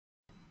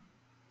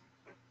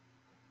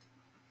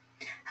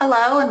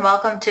Hello and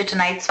welcome to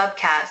tonight's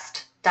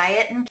webcast,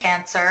 Diet and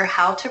Cancer,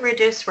 How to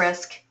Reduce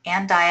Risk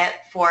and Diet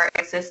for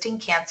Existing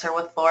Cancer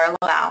with Laura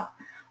LaValle.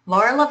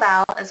 Laura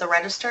LaValle is a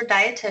registered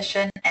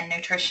dietitian and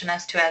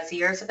nutritionist who has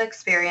years of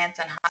experience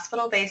in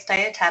hospital-based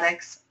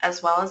dietetics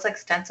as well as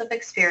extensive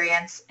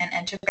experience in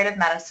integrative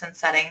medicine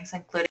settings,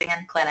 including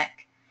in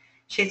clinic.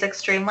 She's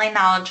extremely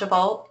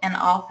knowledgeable in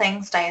all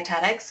things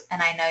dietetics,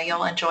 and I know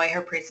you'll enjoy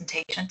her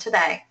presentation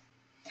today.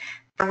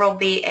 There will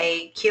be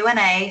a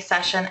Q&A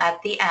session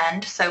at the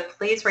end, so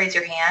please raise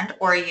your hand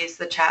or use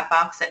the chat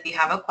box if you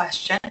have a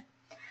question.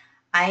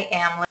 I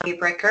am Libby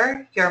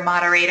Bricker, your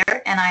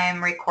moderator, and I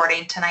am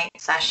recording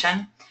tonight's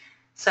session.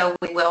 So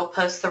we will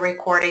post the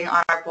recording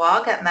on our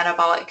blog at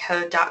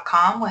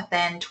metaboliccode.com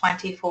within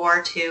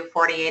 24 to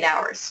 48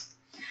 hours.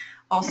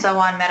 Also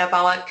on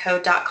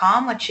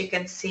metaboliccode.com, which you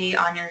can see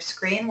on your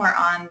screen, we're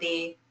on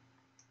the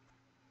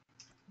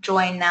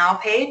Join Now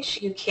page.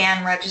 You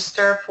can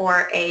register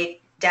for a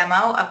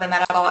demo of the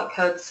Metabolic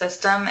Code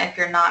system if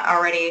you're not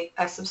already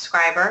a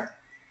subscriber.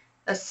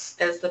 This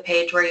is the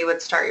page where you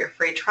would start your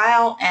free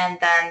trial, and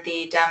then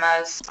the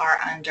demos are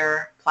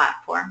under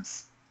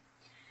platforms.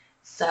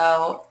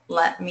 So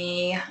let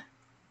me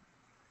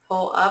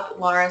pull up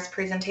Laura's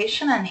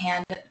presentation and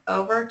hand it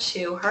over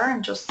to her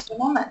in just a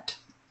moment.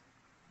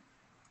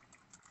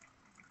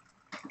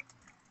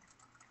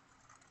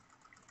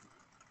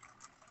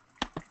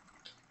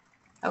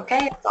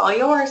 Okay, it's all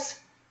yours.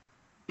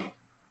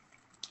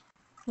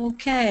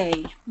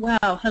 Okay,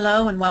 well,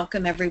 hello and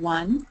welcome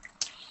everyone.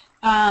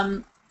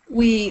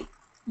 We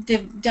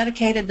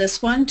dedicated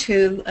this one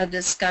to a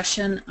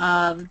discussion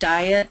of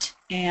diet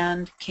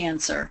and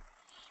cancer.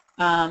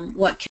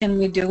 What can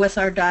we do with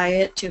our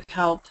diet to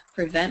help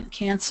prevent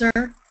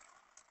cancer?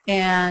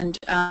 And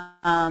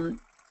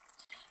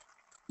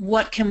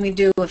what can we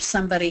do if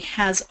somebody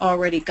has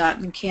already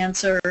gotten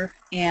cancer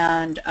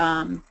and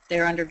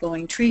they're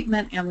undergoing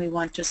treatment and we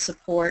want to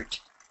support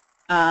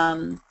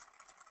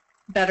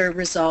better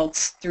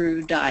results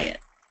through diet.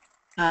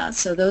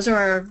 So those are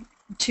our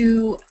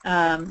two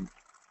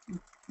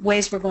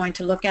ways we're going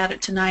to look at it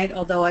tonight,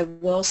 although I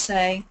will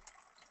say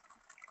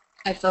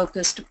I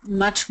focused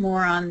much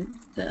more on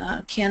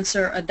the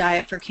a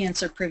diet for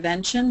cancer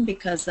prevention,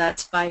 because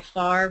that's by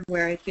far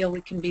where I feel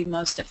we can be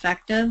most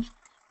effective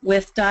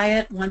with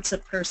diet. Once a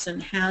person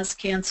has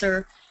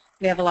cancer,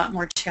 we have a lot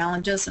more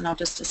challenges, and I'll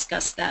just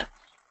discuss that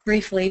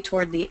briefly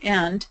toward the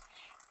end.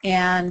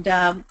 And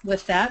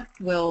with that,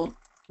 we'll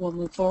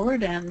move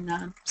forward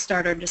and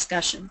start our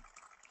discussion.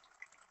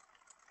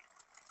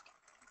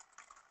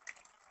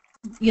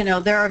 You know,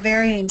 there are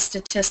varying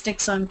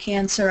statistics on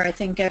cancer. I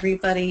think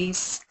everybody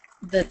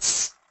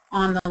that's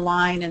on the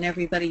line and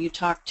everybody you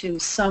talk to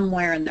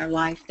somewhere in their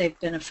life, they've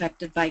been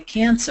affected by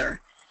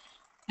cancer.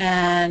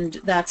 And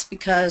that's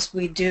because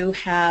we do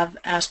have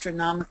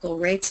astronomical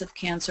rates of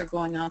cancer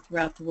going on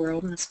throughout the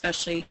world, and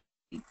especially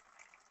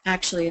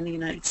actually in the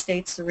United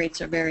States, the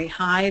rates are very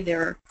high.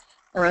 There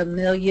are 1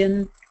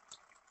 million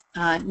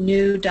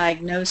new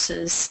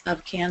diagnoses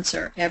of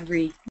cancer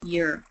every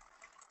year.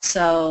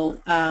 So,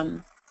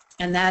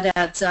 and that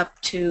adds up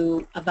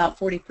to about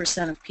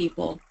 40% of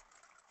people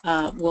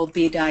will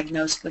be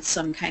diagnosed with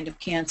some kind of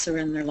cancer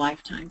in their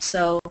lifetime.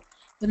 So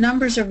the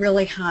numbers are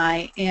really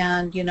high,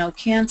 and you know,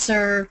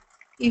 cancer,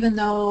 even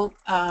though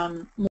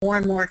more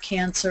and more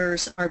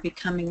cancers are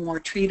becoming more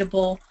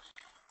treatable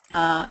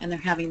and they're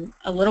having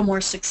a little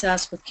more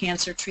success with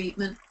cancer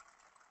treatment,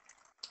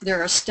 there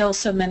are still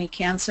so many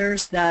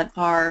cancers that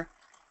are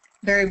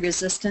very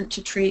resistant to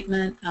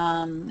treatment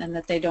and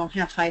that they don't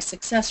have high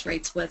success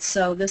rates with.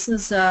 So this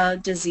is a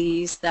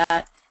disease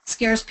that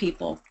scares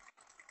people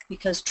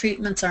because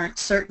treatments aren't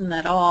certain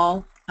at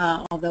all,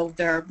 although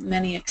there are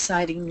many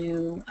exciting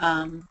new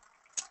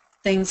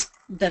things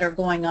that are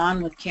going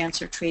on with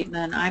cancer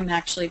treatment. I'm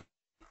actually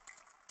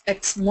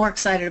more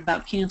excited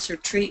about cancer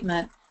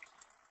treatment,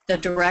 the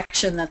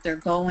direction that they're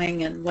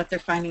going and what they're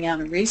finding out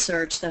in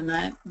research than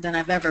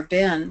I've ever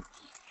been.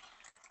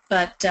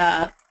 But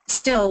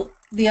still,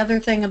 the other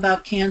thing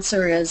about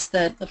cancer is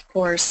that, of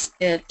course,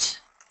 it,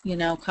 you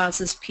know,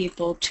 causes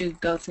people to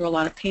go through a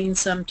lot of pain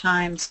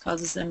sometimes,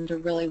 causes them to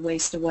really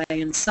waste away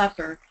and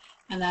suffer,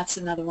 and that's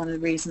another one of the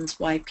reasons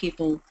why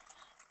people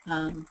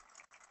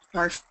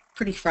are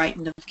pretty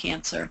frightened of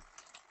cancer.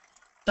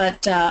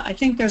 But I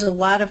think there's a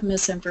lot of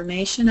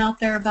misinformation out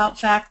there about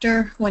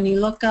factor. When you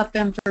look up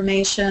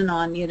information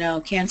on, you know,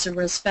 cancer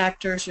risk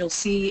factors, you'll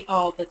see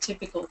all the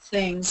typical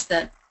things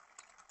that,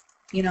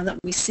 you know, that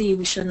we see.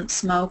 We shouldn't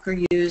smoke or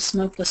use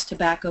smokeless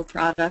tobacco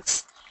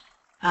products.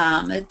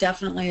 It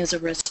definitely is a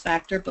risk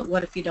factor, but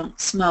what if you don't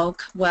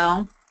smoke?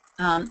 Well,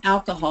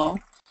 alcohol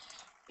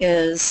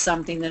is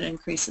something that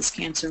increases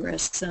cancer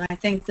risks, and I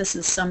think this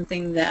is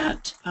something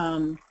that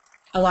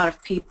a lot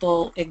of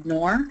people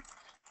ignore.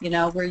 You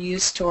know, we're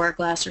used to our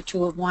glass or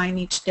two of wine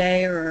each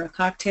day or a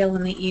cocktail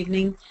in the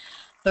evening,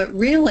 but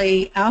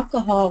really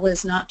alcohol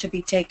is not to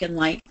be taken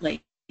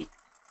lightly.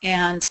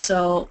 And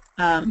so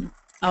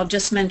I'll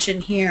just mention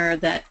here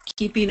that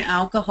keeping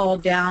alcohol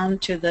down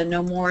to the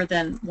no more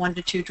than 1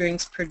 to 2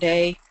 drinks per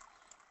day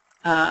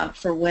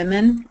for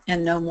women,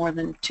 and no more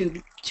than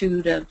 2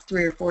 to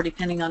 3 or 4,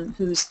 depending on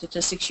whose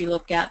statistics you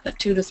look at, but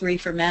 2 to 3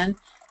 for men.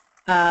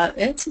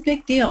 It's a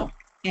big deal,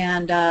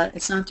 and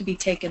it's not to be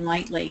taken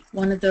lightly.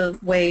 One of the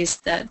ways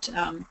that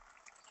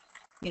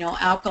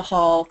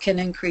alcohol can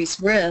increase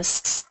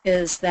risks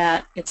is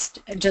that it's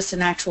just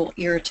an actual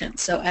irritant.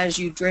 So as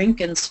you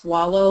drink and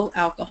swallow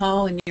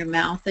alcohol in your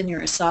mouth and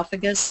your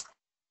esophagus,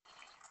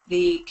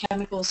 the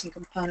chemicals and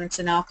components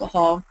in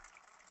alcohol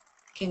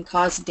can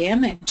cause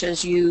damage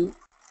as you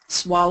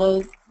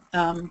swallow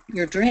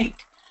your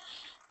drink.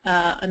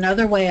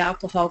 Another way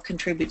alcohol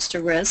contributes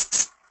to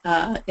risks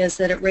is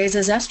that it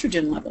raises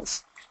estrogen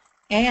levels.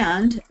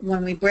 And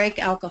when we break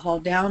alcohol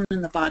down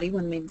in the body,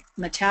 when we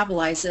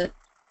metabolize it,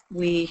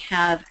 we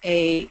have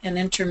an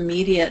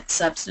intermediate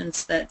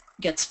substance that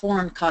gets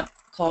formed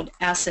called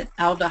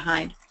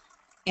acetaldehyde.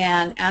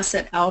 And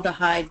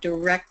acetaldehyde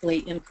directly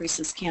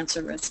increases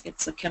cancer risk.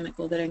 It's a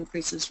chemical that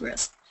increases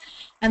risk.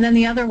 And then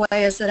the other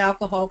way is that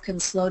alcohol can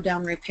slow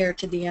down repair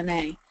to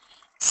DNA.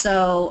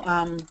 So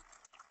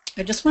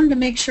I just wanted to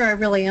make sure I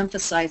really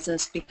emphasize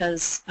this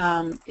because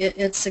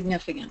it's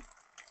significant.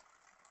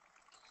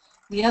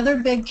 The other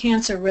big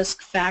cancer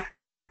risk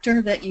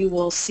factor that you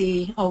will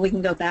see, we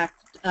can go back.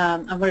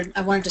 I want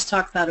to just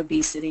talk about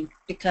obesity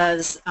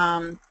because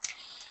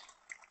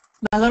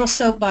my little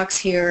soapbox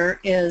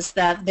here is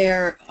that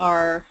there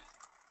are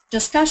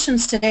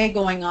discussions today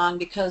going on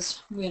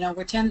because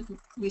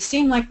we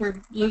seem like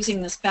we're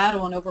losing this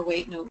battle on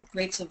overweight and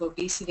rates of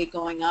obesity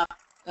going up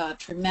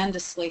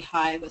tremendously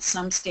high, with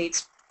some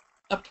states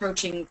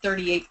approaching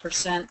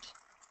 38%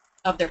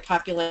 of their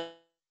population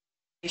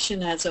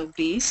as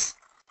obese.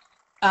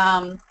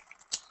 And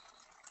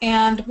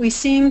we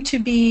seem to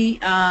be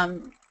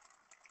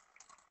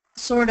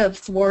sort of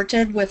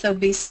thwarted with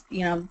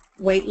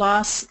weight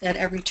loss at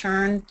every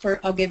turn.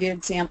 I'll give you an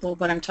example of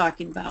what I'm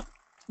talking about.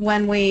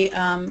 When we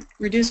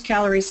reduce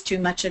calories too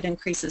much, it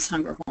increases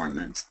hunger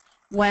hormones.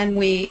 When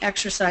we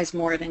exercise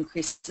more, it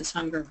increases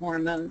hunger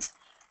hormones.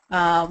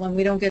 When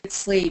we don't get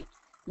sleep,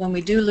 when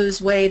we do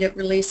lose weight, it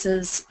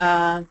releases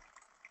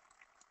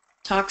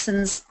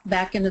toxins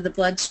back into the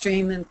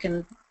bloodstream and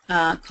can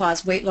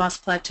cause weight loss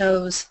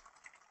plateaus.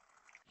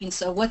 And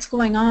so what's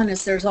going on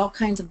is there's all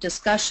kinds of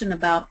discussion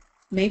about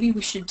maybe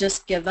we should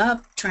just give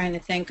up trying to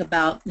think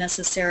about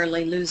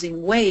necessarily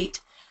losing weight,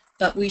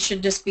 but we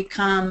should just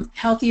become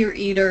healthier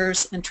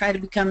eaters and try to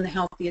become the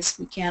healthiest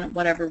we can at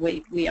whatever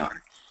weight we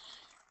are.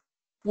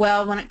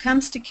 Well, when it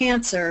comes to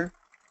cancer,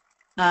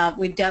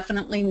 we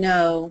definitely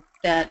know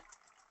that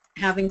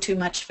having too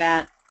much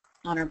fat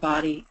on our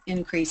body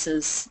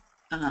increases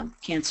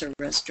cancer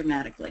risk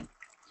dramatically.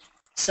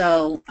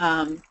 So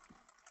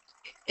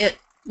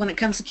when it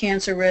comes to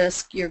cancer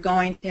risk, you're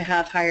going to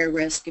have higher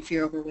risk if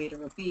you're overweight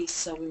or obese.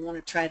 So we want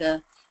to try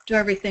to do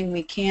everything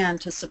we can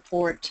to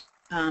support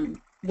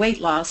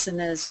weight loss.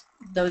 And as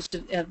those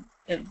of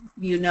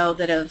you know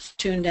that have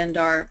tuned into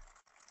our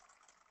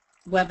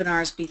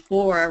webinars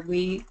before,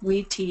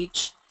 we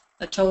teach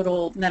a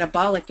total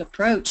metabolic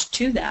approach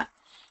to that,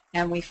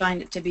 and we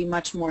find it to be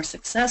much more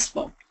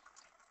successful.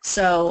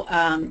 So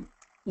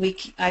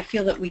I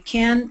feel that we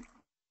can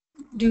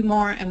do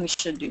more, and we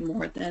should do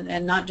more,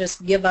 and not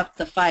just give up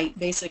the fight,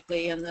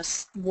 basically, in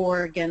this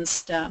war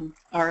against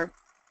our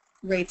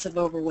rates of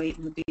overweight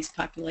and obese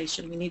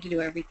population. We need to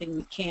do everything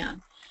we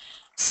can.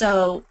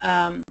 So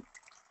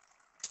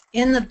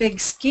in the big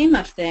scheme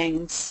of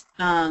things,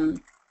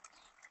 the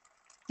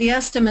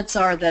estimates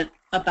are that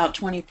about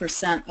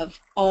 20% of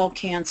all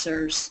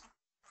cancers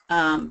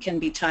can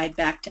be tied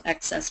back to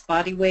excess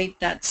body weight.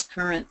 That's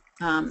current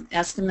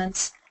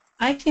estimates.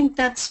 I think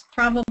that's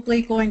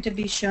probably going to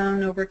be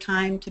shown over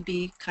time to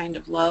be kind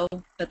of low,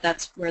 but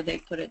that's where they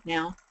put it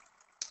now.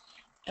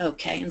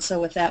 Okay, and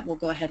so with that, we'll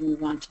go ahead and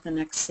move on to the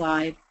next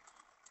slide.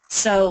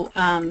 So,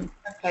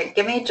 okay,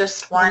 give me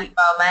just one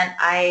moment.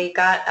 I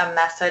got a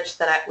message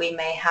that we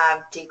may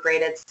have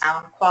degraded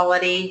sound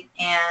quality,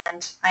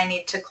 and I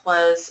need to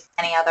close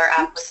any other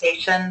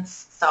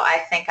applications. So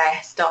I think I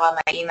still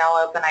have my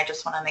email open. I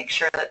just want to make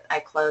sure that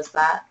I close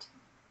that.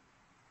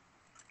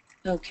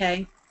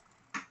 Okay.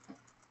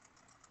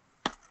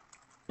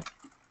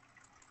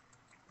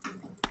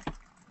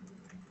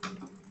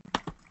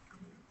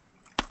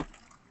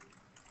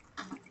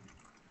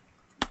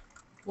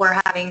 We're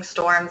having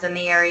storms in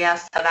the area,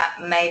 so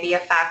that may be a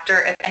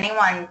factor. If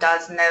anyone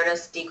does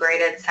notice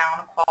degraded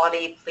sound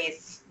quality,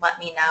 please let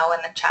me know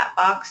in the chat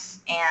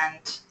box. And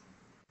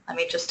let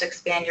me just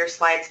expand your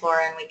slides,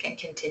 Laura, and we can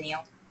continue.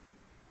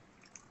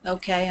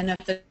 Okay, and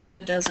if it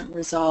doesn't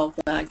resolve,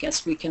 I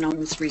guess we can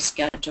always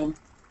reschedule.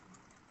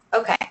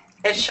 Okay.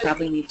 It should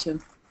probably need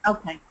to.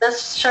 Okay.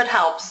 This should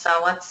help,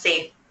 so let's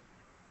see.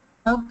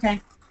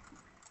 Okay.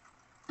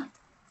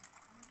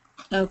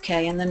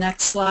 Okay, and the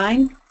next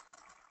slide.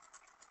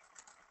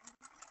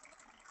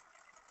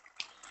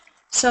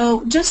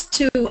 So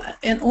just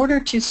in order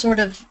to sort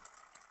of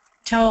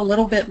tell a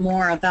little bit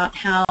more about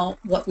how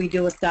what we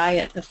do with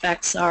diet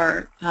affects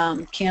our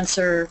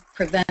cancer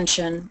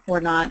prevention or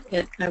not,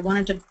 I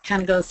wanted to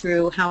kind of go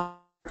through how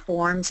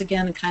forms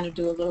again and kind of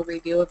do a little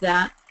review of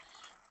that.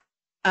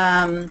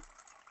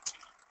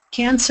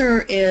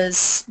 Cancer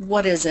is,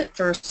 what is it?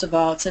 First of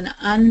all, it's an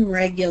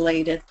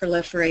unregulated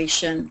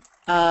proliferation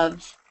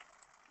of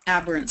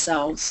aberrant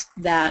cells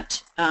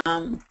that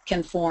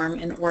can form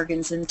in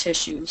organs and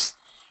tissues.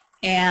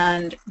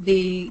 And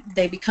they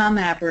become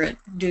aberrant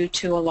due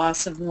to a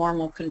loss of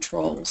normal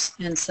controls.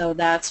 And so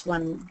that's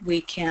when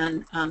we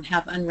can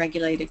have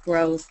unregulated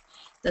growth.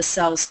 The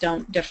cells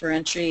don't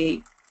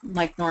differentiate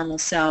like normal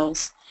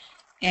cells.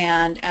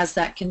 And as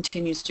that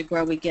continues to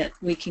grow, we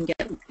can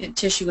get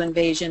tissue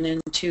invasion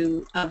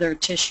into other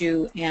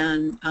tissue,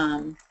 and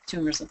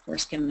tumors, of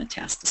course, can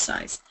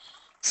metastasize.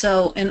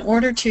 So in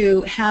order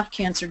to have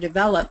cancer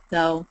develop,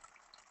 though,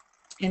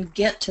 and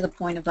get to the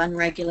point of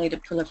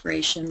unregulated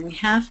proliferation, we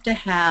have to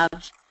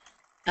have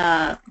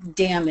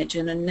damage,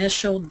 an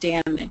initial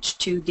damage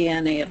to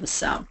DNA of a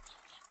cell,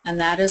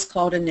 and that is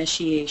called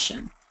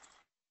initiation.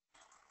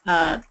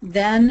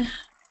 Then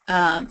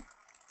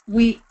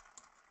we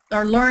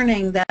are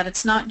learning that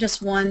it's not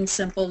just one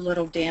simple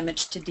little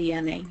damage to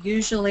DNA.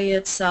 Usually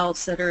it's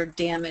cells that are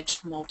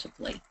damaged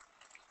multiply.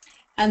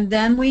 And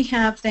then we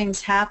have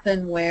things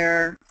happen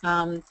where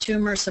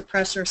tumor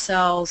suppressor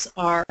cells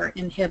are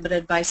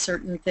inhibited by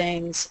certain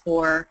things,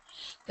 or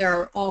there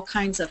are all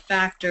kinds of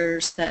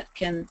factors that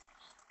can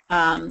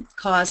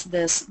cause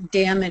this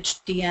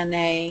damaged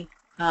DNA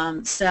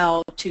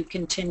cell to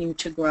continue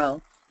to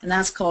grow, and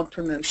that's called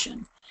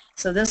promotion.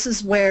 So this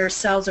is where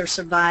cells are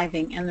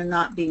surviving and they're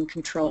not being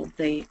controlled,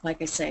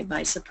 like I say,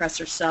 by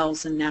suppressor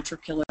cells and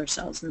natural killer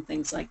cells and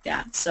things like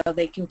that. So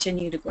they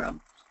continue to grow.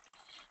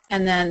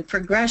 And then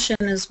progression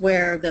is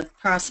where the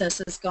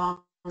process has gone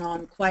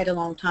on quite a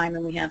long time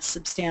and we have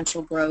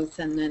substantial growth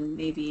and then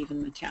maybe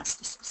even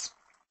metastasis.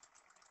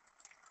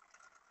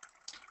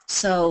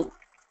 So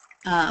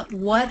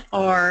what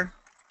are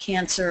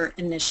cancer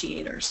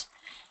initiators?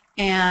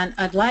 And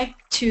I'd like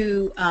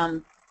to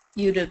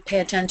you to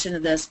pay attention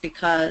to this,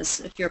 because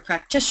if you're a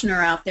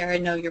practitioner out there, I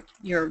know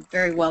you're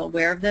very well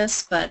aware of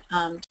this, but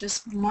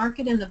just mark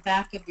it in the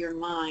back of your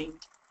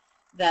mind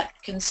that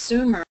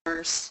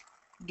consumers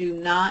do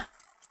not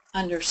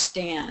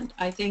understand.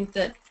 I think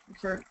that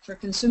for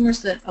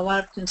consumers, that a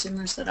lot of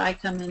consumers that I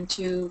come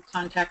into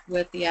contact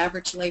with, the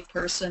average lay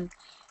person,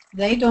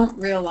 they don't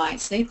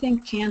realize, they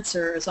think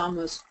cancer is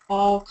almost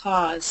all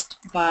caused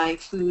by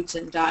foods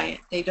and diet.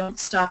 They don't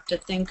stop to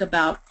think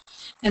about,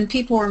 and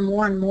people are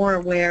more and more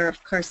aware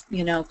of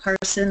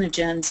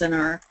carcinogens in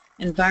our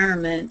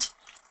environment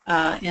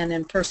and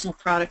in personal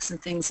products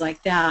and things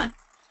like that.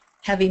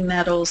 Heavy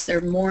metals,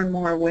 they're more and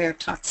more aware of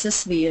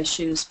toxicity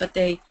issues, but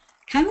they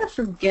kind of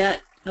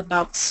forget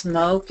about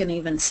smoke and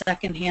even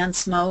secondhand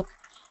smoke.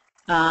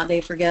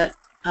 They forget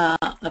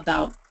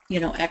about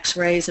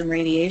X-rays and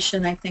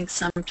radiation. I think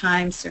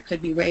sometimes there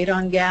could be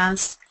radon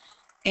gas,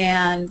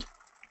 and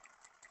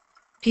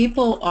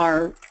people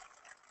are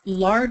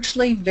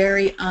largely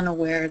very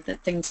unaware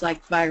that things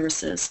like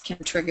viruses can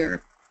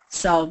trigger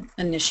cell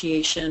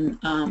initiation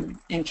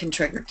and can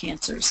trigger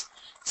cancers.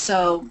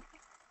 So,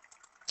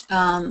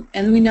 and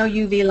we know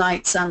UV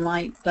light,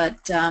 sunlight,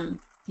 but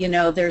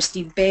there's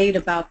debate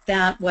about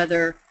that,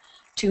 whether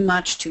too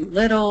much, too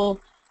little.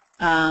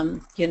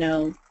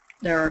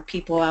 There are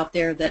people out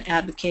there that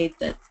advocate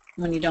that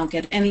when you don't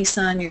get any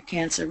sun, your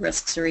cancer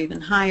risks are even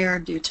higher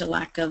due to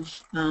lack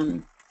of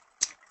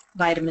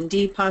vitamin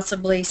D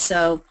possibly.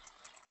 So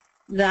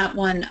that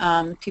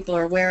one people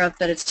are aware of,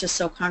 but it's just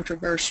so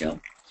controversial.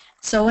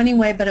 So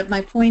anyway, but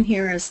my point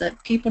here is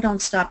that people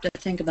don't stop to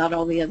think about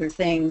all the other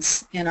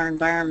things in our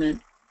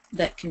environment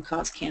that can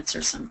cause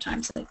cancer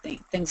sometimes, I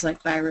think. Things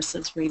like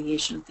viruses,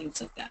 radiation, things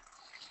like that.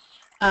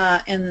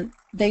 And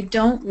they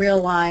don't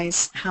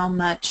realize how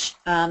much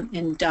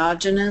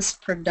endogenous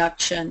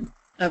production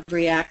of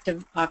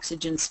reactive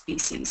oxygen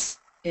species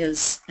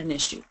is an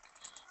issue.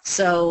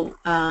 So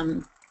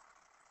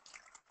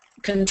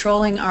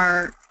controlling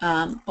our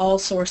all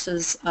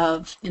sources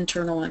of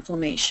internal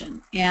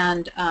inflammation.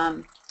 And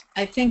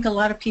I think a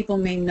lot of people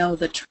may know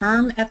the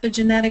term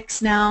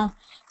epigenetics now.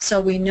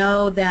 So we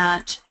know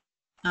that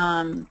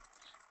our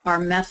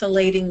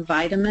methylating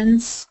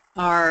vitamins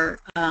are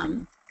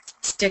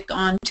stick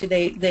on to,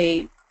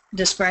 they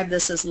describe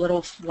this as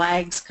little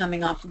flags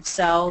coming off of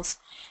cells,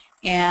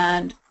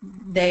 and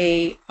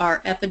they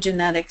are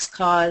epigenetics,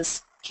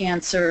 cause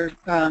cancer,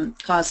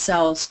 cause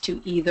cells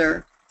to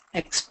either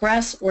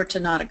express or to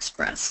not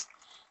express.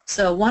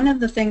 So one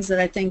of the things that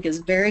I think is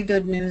very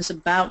good news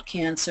about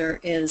cancer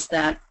is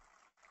that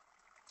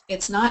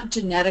it's not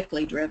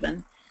genetically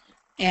driven,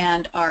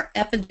 and our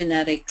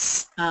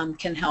epigenetics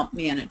can help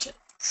manage it.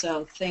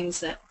 So things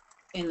that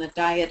in the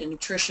diet and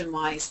nutrition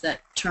wise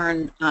that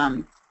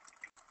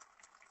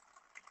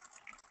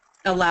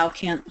allow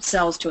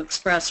cells to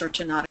express or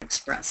to not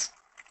express.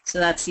 So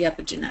that's the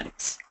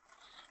epigenetics.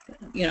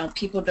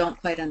 People don't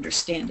quite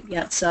understand it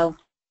yet. So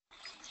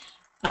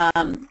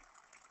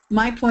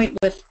my point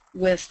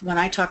with when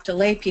I talk to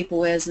lay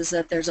people is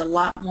that there's a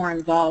lot more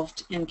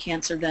involved in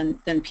cancer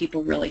than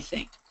people really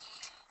think.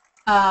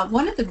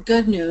 One of the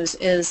good news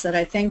is that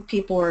I think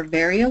people are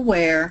very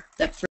aware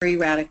that free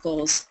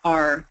radicals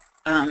are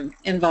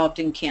involved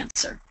in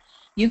cancer.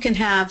 You can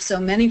have so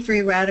many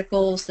free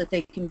radicals that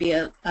they can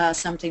be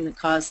something that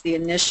causes the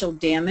initial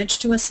damage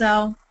to a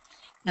cell,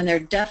 and they're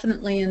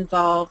definitely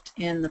involved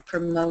in the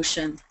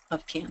promotion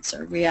of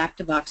cancer,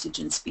 reactive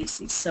oxygen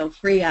species, so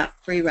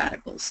free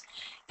radicals,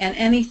 and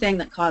anything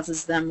that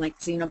causes them, like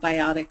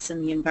xenobiotics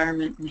in the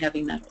environment and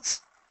heavy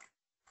metals.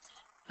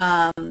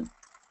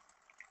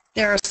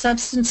 There are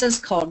substances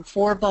called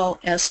 4-vol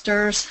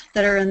esters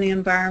that are in the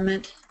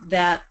environment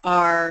that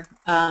are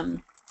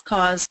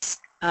cause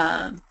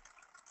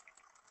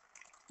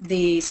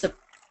the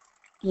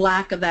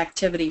lack of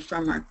activity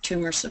from our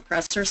tumor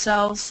suppressor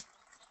cells.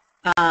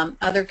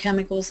 Other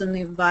chemicals in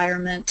the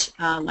environment,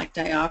 like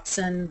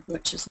dioxin,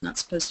 which is not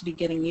supposed to be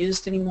getting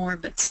used anymore,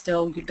 but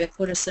still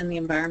ubiquitous in the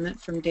environment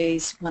from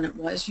days when it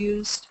was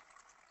used.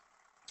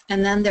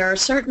 And then there are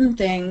certain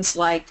things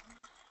like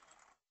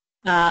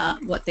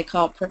what they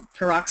call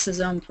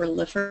peroxisome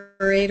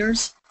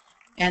proliferators,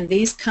 and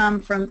these come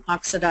from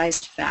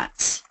oxidized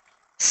fats.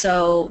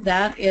 So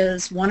that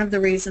is one of the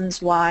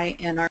reasons why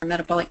in our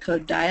metabolic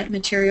code diet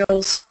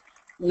materials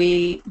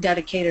we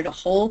dedicated a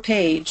whole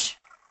page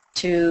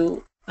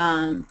to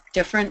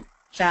different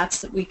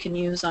fats that we can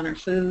use on our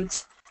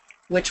foods,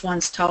 which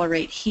ones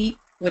tolerate heat,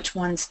 which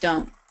ones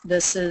don't.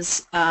 This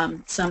is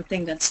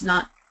something that's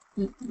not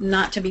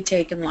to be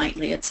taken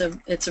lightly. It's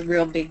a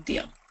real big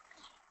deal.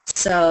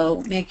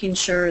 So making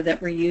sure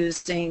that we're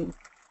using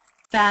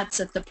fats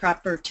at the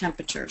proper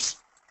temperatures,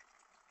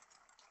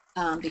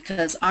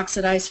 because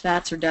oxidized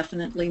fats are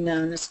definitely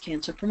known as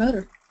cancer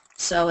promoter.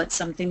 So it's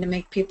something to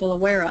make people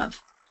aware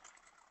of.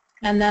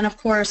 And then, of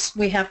course,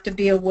 we have to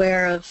be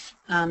aware of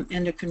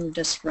endocrine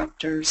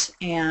disruptors,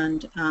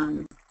 and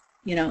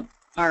you know,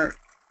 our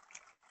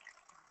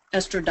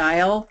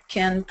estradiol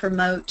can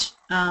promote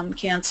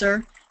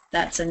cancer.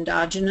 That's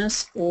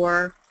endogenous,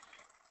 or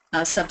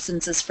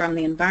substances from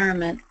the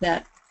environment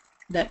that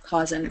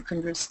cause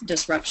endocrine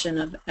disruption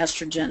of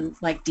estrogen,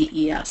 like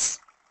DES.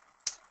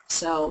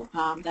 So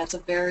that's a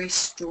very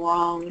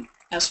strong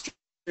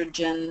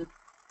estrogen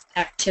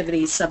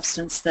activity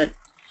substance that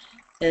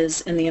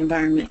is in the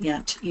environment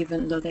yet,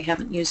 even though they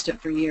haven't used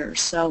it for years.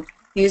 So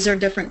these are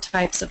different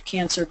types of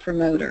cancer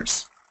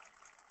promoters.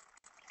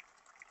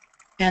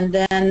 And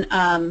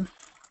then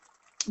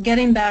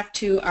getting back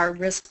to our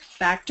risk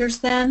factors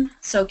then.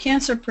 So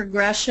cancer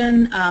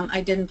progression, I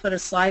didn't put a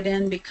slide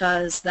in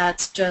because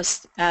that's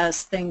just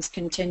as things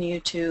continue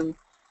to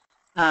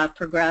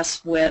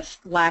progress with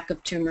lack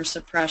of tumor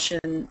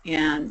suppression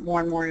and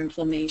more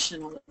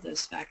inflammation. All of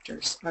those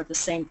factors are the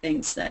same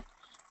things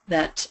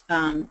that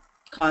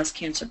cause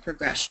cancer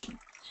progression.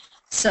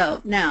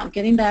 So now,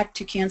 getting back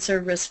to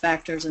cancer risk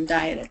factors and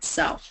diet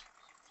itself.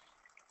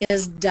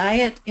 Is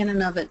diet in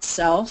and of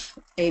itself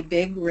a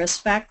big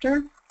risk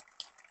factor?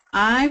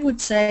 I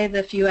would say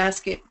that if you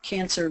ask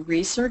cancer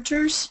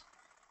researchers,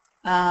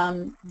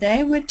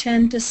 they would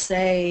tend to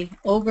say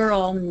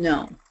overall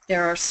no.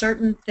 There are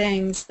certain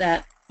things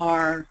that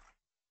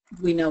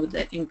we know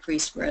that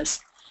increase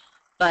risk,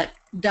 but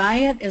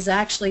diet is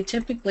actually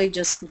typically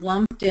just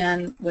lumped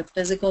in with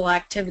physical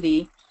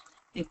activity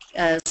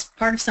as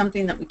part of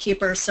something that we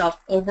keep ourselves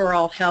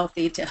overall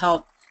healthy to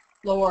help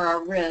lower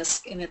our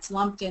risk, and it's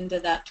lumped into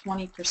that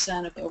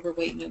 20% of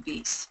overweight and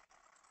obese.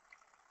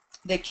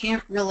 They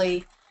can't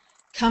really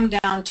come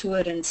down to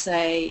it and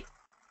say,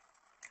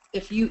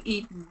 if you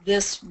eat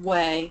this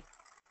way,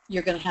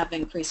 you're going to have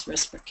increased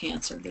risk for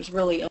cancer. There's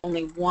really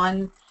only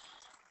one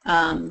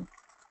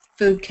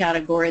food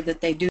category that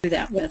they do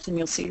that with, and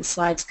you'll see the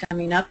slides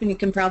coming up, and you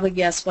can probably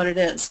guess what it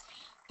is.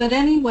 But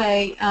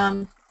anyway,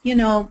 you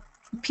know,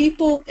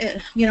 people,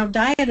 you know,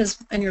 diet is,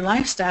 and your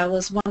lifestyle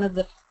is one of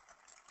the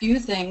few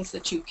things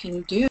that you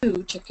can do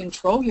to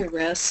control your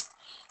risk.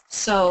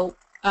 So,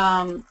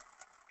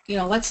 you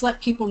know, let's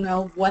let people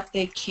know what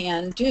they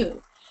can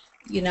do.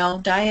 You know,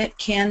 diet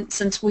can,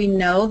 since we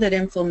know that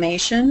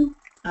inflammation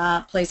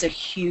plays a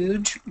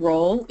huge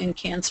role in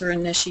cancer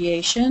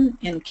initiation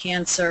and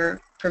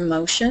cancer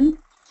promotion,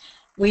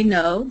 we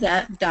know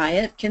that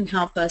diet can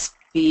help us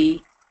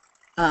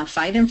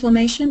fight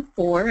inflammation,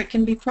 or it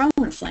can be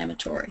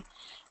pro-inflammatory.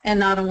 And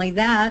not only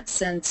that,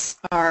 since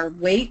our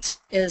weight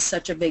is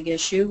such a big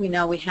issue, we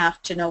know we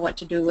have to know what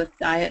to do with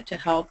diet to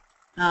help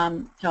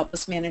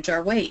us manage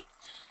our weight.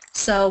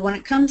 So when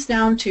it comes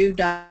down to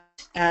diet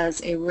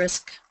as a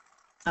risk,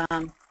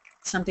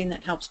 something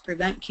that helps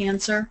prevent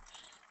cancer,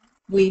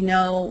 we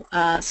know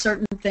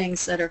certain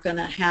things that are going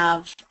to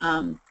have,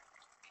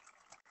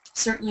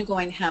 certainly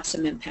going to have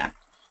some impact.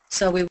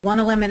 So we want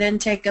to limit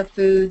intake of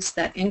foods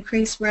that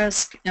increase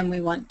risk, and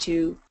we want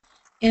to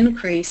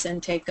increase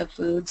intake of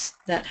foods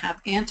that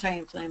have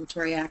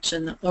anti-inflammatory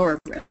action that lower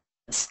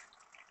risk.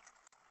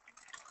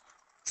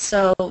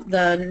 So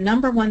the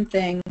number one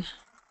thing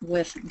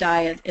with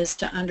diet is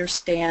to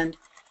understand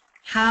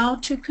how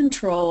to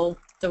control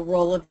the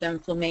role of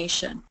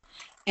inflammation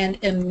and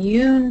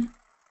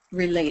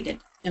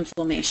immune-related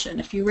inflammation.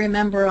 If you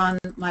remember on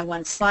my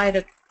one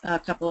slide a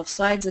couple of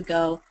slides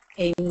ago,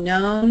 a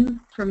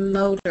known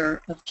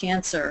promoter of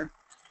cancer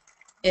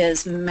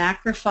is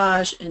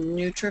macrophage and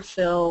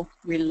neutrophil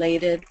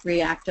related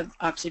reactive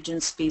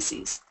oxygen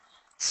species.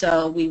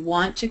 So we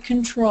want to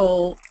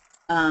control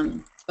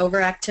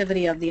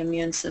overactivity of the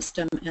immune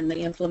system and the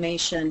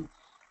inflammation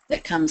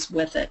that comes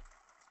with it.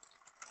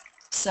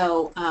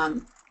 So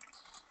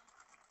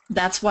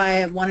that's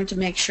why I wanted to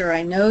make sure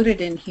I noted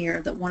in here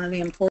that one of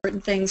the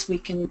important things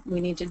we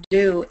need to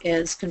do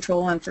is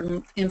control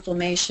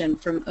inflammation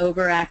from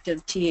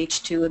overactive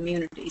Th2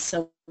 immunity.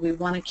 So we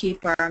want to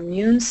keep our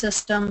immune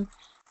system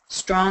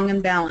strong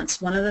and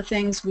balanced. One of the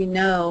things we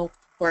know,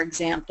 for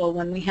example,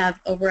 when we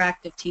have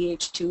overactive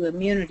Th2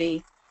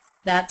 immunity,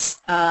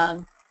 that's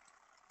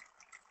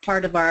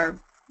part of our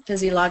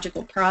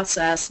physiological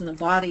process in the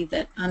body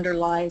that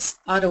underlies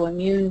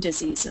autoimmune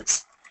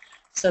diseases.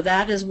 So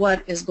that is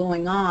what is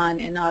going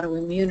on in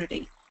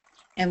autoimmunity.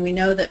 And we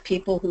know that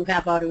people who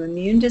have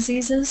autoimmune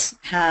diseases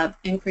have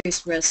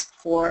increased risk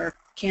for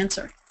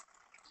cancer.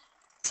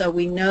 So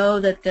we know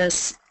that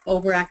this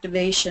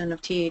overactivation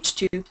of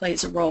Th2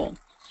 plays a role.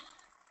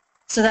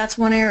 So that's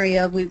one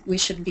area we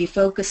should be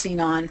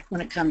focusing on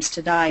when it comes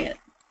to diet.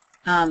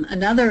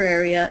 Another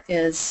area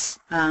is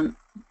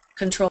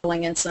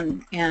controlling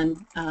insulin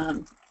and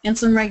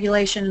insulin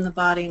regulation in the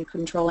body and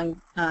controlling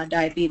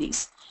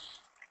diabetes.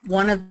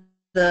 One of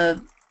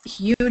the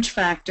huge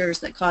factors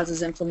that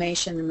causes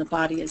inflammation in the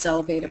body is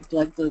elevated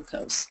blood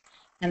glucose.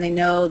 And they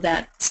know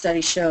that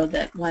studies show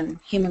that when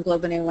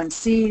hemoglobin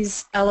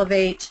A1Cs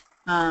elevate,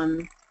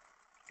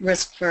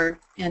 risk for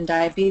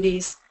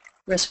diabetes,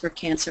 risk for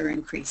cancer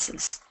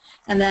increases.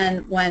 And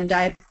then when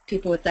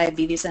people with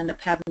diabetes end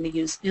up having to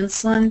use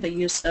insulin, the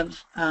use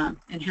of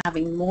and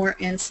having more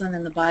insulin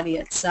in the body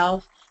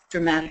itself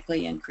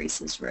dramatically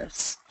increases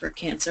risk for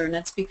cancer. And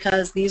it's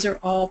because these are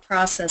all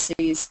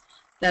processes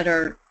that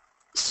are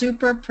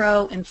super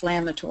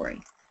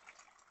pro-inflammatory.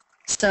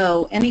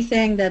 So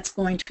anything that's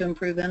going to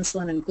improve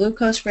insulin and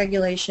glucose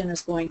regulation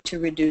is going to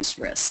reduce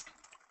risk.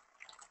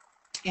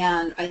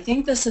 And I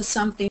think this is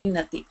something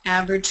that the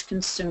average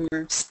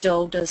consumer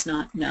still does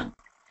not know.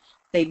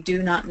 They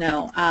do not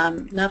know.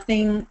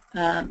 Nothing,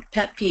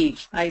 pet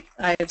peeve. I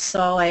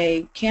saw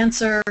a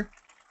cancer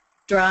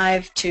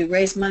drive to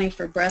raise money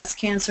for breast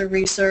cancer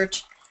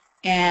research,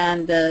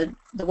 and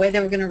the way they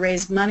were going to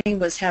raise money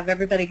was have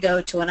everybody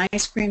go to an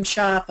ice cream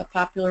shop, a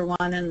popular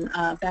one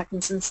back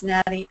in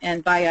Cincinnati,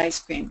 and buy ice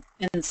cream.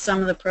 And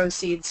some of the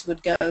proceeds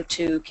would go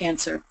to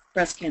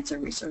breast cancer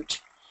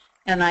research.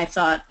 And I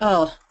thought,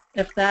 oh,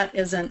 if that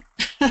isn't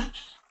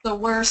the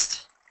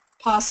worst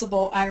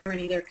possible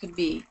irony there could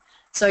be.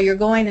 So you're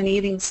going and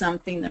eating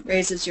something that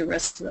raises your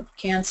risk of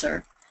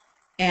cancer,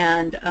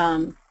 and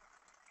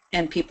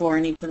people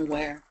aren't even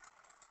aware.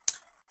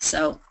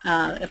 So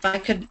if I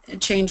could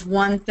change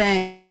one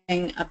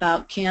thing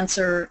about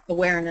cancer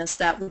awareness,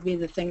 that would be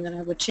the thing that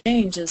I would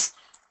change, is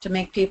to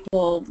make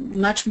people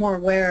much more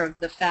aware of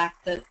the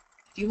fact that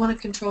if you want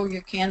to control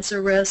your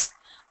cancer risk,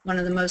 one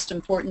of the most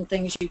important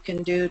things you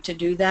can do to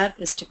do that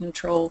is to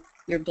control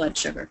your blood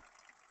sugar.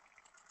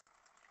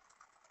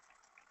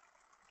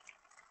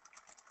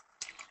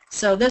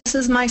 So this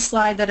is my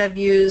slide that I've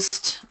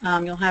used.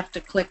 You'll have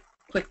to click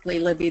quickly,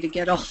 Libby, to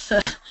get all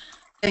the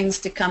things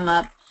to come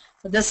up.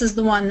 But this is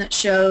the one that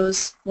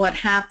shows what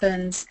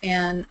happens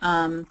in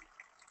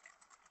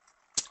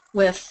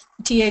with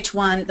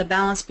Th1, the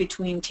balance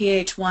between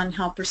Th1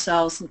 helper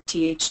cells and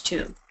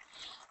Th2.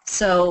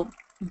 So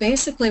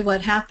basically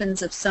what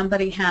happens if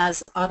somebody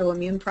has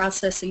autoimmune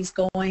processes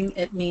going,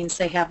 it means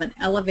they have an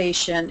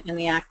elevation in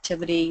the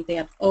activity, they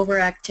have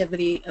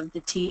overactivity of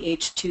the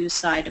Th2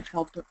 side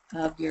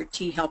of your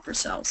T helper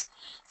cells.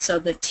 So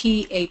the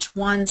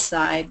Th1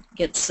 side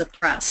gets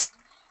suppressed.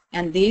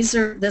 And this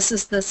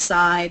is the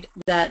side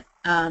that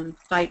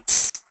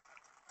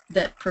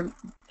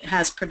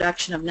has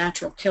production of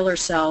natural killer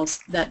cells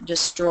that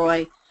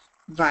destroy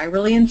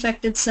virally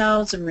infected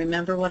cells. And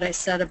remember what I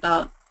said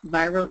about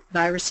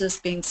viruses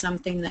being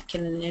something that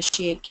can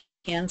initiate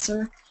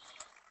cancer,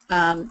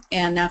 and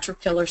natural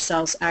killer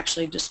cells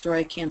actually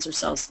destroy cancer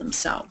cells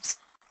themselves.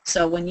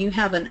 So when you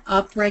have an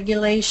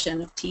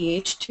upregulation of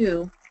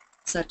Th2,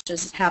 such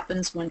as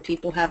happens when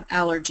people have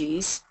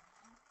allergies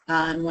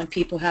and when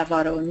people have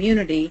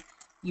autoimmunity,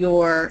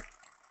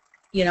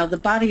 the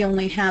body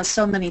only has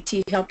so many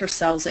T helper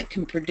cells it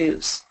can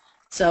produce.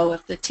 So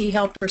if the T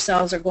helper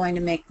cells are going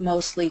to make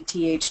mostly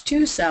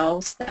Th2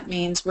 cells, that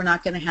means we're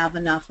not going to have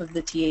enough of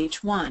the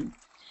Th1.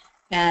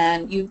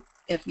 And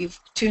if you've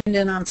tuned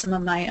in on some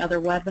of my other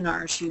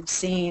webinars, you've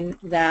seen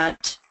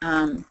that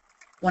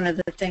one of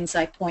the things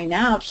I point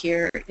out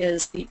here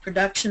is the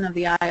production of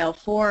the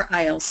IL-4,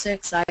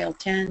 IL-6,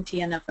 IL-10,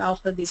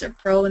 TNF-alpha. These are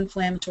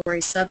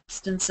pro-inflammatory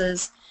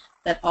substances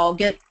that all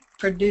get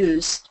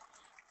produced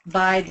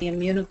by the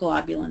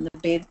immunoglobulin,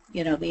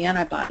 the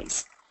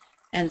antibodies.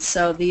 And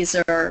so these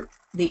are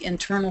the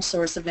internal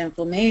source of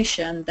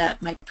inflammation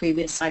that my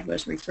previous slide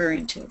was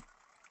referring to.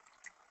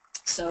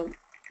 So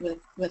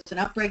with an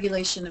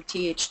upregulation of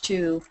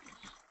Th2,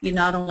 you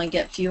not only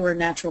get fewer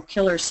natural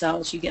killer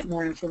cells, you get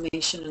more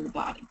inflammation in the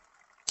body.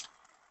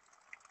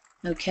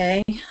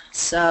 Okay,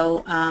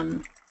 so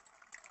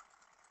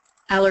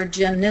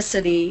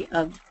allergenicity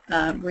of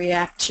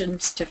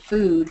reactions to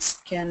foods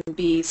can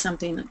be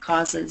something that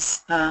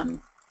causes a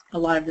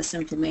lot of this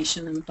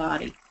inflammation in the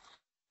body.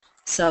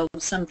 So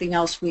something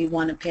else we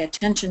want to pay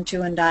attention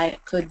to in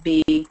diet could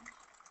be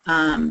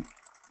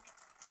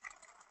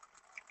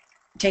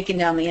taking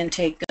down the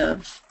intake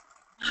of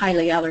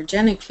highly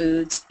allergenic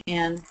foods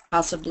and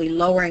possibly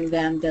lowering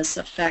then this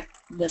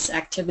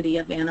activity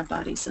of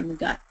antibodies in the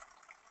gut.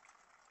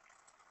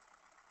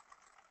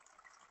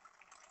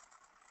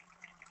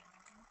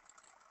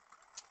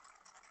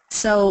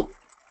 So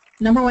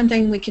number one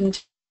thing we can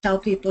tell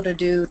people to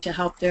do to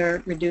help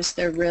reduce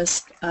their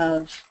risk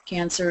of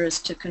cancer is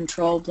to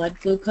control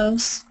blood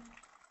glucose,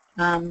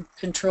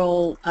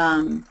 control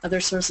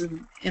other sources of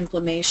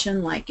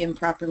inflammation like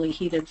improperly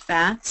heated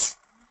fats,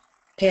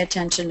 pay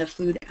attention to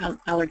food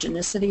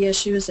allergenicity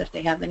issues. If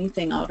they have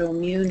anything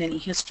autoimmune, any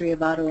history of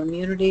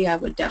autoimmunity, I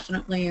would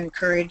definitely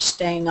encourage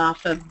staying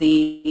off of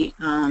the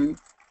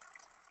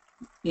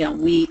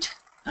wheat,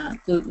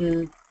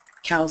 gluten,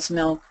 cow's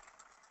milk,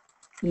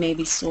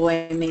 maybe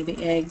soy,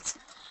 maybe eggs.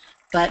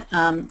 But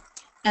and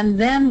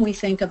then we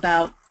think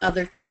about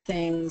other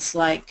things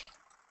like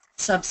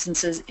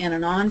substances in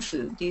and on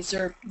food. These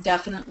are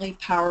definitely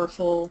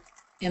powerful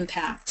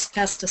impacts.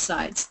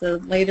 Pesticides. The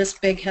latest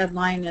big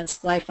headline is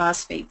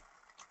glyphosate,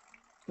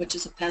 which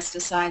is a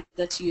pesticide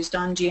that's used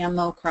on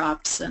GMO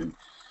crops. And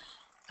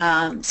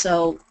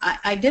so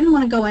I didn't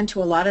want to go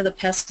into a lot of the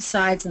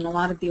pesticides and a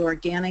lot of the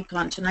organic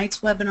on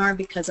tonight's webinar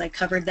because I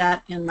covered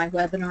that in my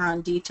webinar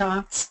on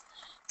detox.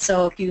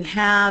 So if you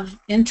have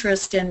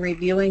interest in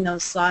reviewing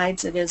those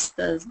slides, it is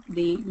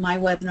my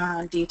webinar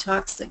on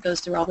detox that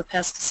goes through all the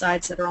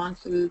pesticides that are on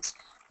foods,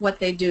 what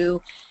they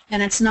do.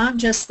 And it's not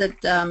just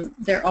that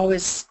they're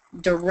always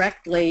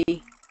directly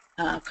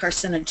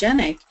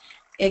carcinogenic.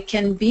 It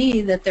can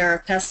be that there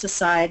are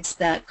pesticides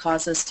that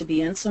cause us to be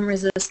insulin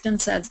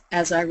resistant,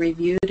 as I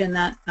reviewed in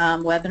that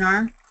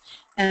webinar,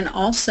 and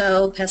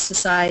also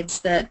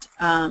pesticides that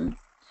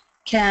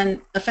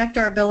can affect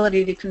our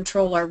ability to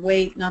control our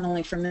weight, not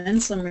only from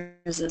insulin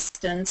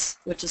resistance,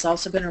 which is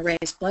also going to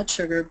raise blood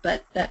sugar,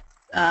 but that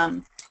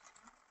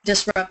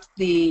disrupt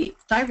the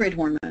thyroid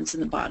hormones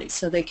in the body.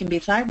 So they can be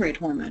thyroid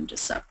hormone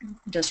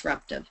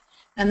disruptive.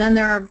 And then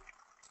there are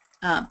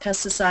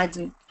pesticides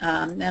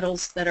and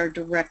metals that are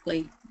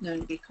directly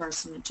known to be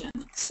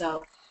carcinogenic.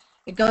 So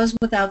it goes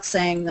without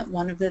saying that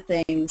one of the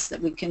things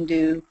that we can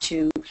do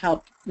to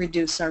help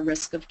reduce our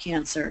risk of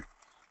cancer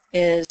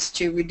is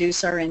to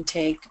reduce our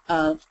intake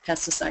of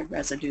pesticide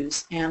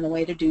residues, and the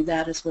way to do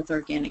that is with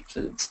organic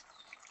foods.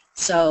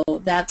 So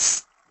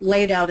that's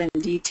laid out in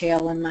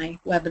detail in my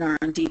webinar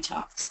on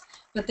detox.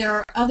 But there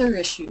are other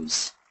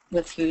issues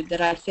with food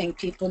that I think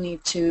people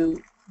need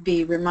to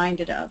be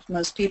reminded of.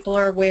 Most people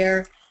are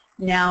aware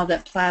now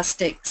that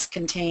plastics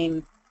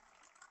contain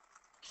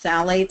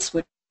phthalates,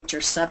 which are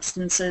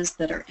substances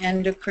that are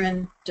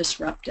endocrine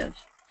disruptive.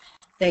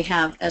 They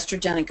have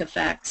estrogenic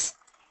effects.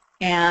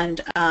 And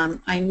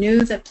I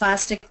knew that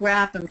plastic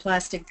wrap and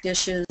plastic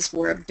dishes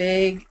were a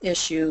big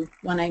issue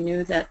when I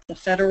knew that the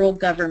federal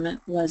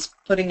government was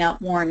putting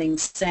out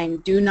warnings saying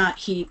do not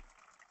heat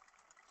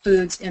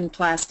foods in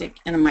plastic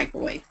in a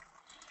microwave.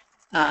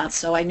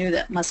 So I knew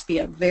that must be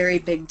a very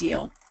big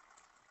deal,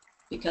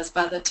 because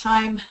by the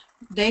time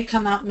they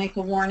come out and make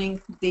a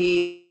warning,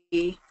 the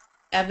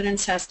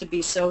evidence has to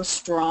be so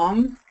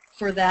strong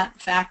for that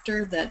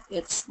factor that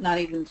it's not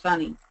even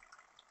funny.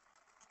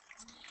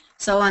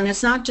 So, and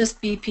it's not just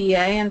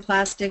BPA in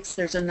plastics.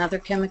 There's another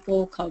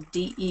chemical called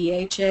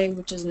DEHA,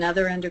 which is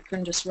another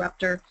endocrine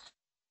disruptor.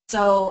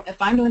 So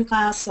if I'm doing a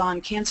class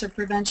on cancer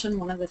prevention,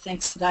 one of the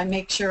things that I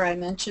make sure I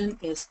mention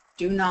is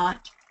do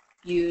not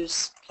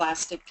use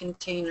plastic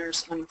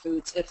containers on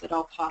foods if at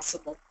all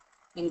possible.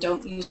 And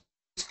don't use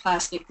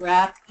plastic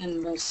wrap,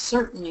 and most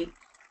certainly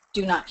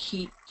do not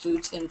heat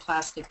foods in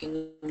plastic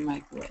in the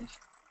microwave.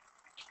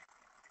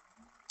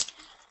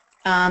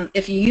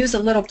 If you use a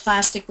little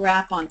plastic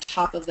wrap on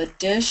top of a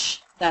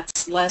dish,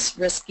 that's less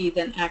risky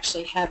than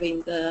actually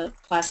having the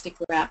plastic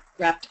wrap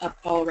wrapped up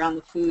all around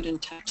the food and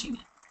touching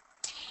it.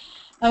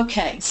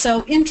 Okay,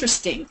 so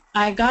interesting.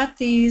 I got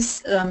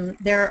these.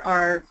 There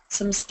are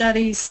some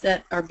studies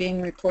that are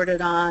being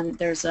reported on.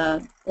 There's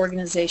an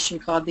organization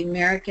called the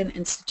American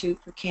Institute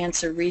for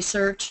Cancer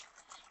Research,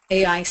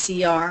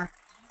 AICR,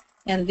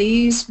 and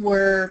these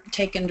were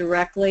taken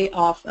directly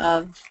off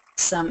of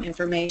some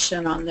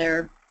information on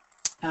their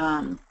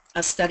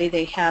a study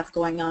they have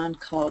going on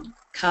called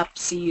CUP,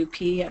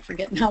 C-U-P, I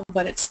forget now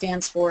what it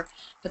stands for,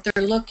 but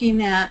they're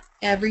looking at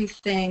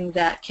everything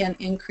that can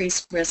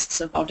increase risks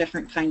of all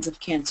different kinds of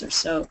cancer.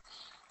 So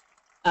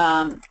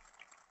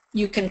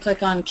you can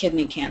click on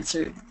kidney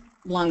cancer,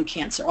 lung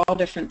cancer, all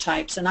different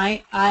types, and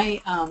I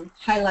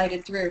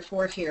highlighted 3 or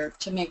 4 here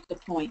to make the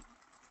point.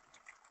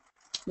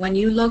 When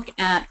you look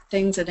at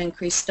things that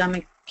increase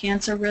stomach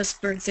cancer risk,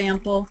 for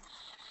example,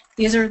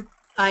 these are,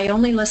 I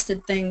only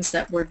listed things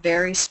that were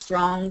very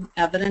strong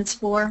evidence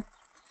for.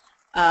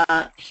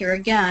 Here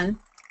again,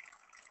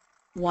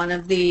 One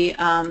of the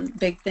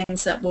big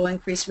things that will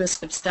increase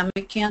risk of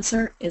stomach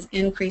cancer is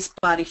increased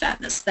body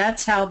fatness.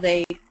 That's how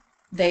they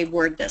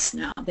word this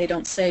now. They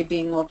don't say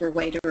being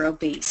overweight or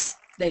obese.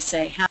 They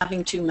say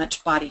having too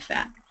much body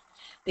fat,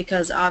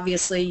 because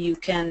obviously you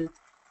can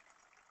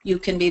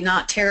be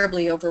not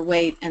terribly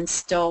overweight and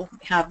still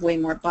have way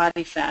more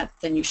body fat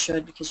than you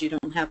should because you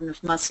don't have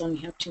enough muscle and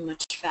you have too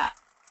much fat.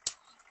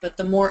 But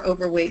the more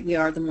overweight we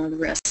are, the more the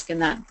risk,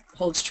 and that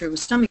holds true with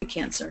stomach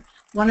cancer.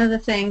 One of the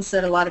things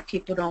that a lot of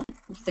people don't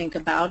think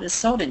about is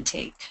salt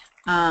intake.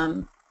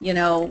 You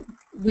know,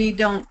 we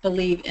don't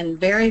believe in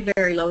very,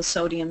 very low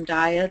sodium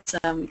diets.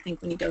 We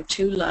think when you go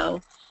too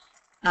low.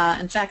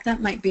 In fact,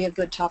 that might be a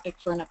good topic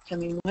for an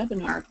upcoming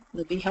webinar.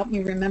 Libby, help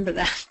me remember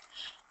that.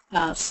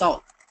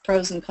 Salt,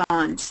 pros and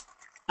cons.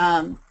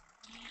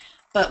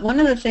 But one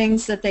of the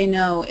things that they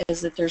know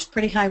is that there's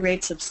pretty high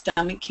rates of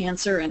stomach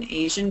cancer in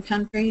Asian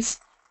countries.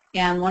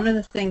 And one of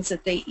the things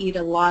that they eat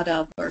a lot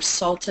of are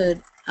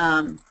salted,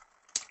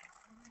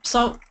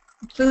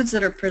 foods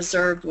that are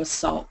preserved with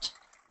salt,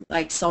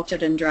 like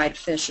salted and dried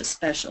fish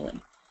especially.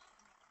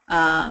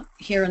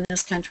 Here in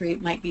this country,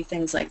 it might be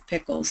things like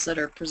pickles that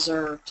are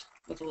preserved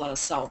with a lot of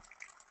salt.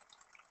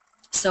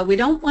 So we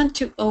don't want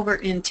to over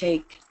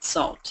intake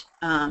salt.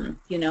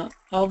 You know,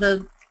 all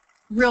the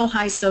real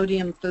high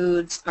sodium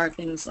foods are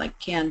things like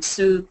canned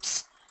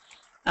soups,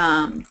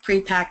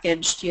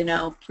 pre-packaged, you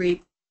know,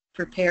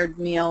 pre-prepared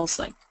meals,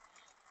 like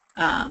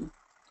a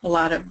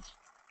lot of,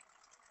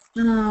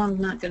 I'm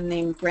not going to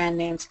name brand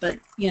names, but,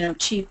 you know,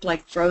 cheap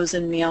like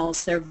frozen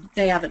meals.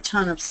 They have a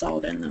ton of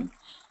salt in them.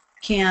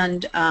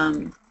 Canned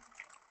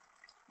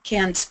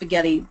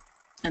spaghetti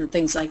and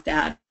things like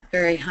that,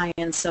 very high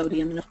in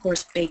sodium, and of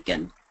course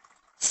bacon.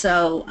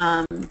 So,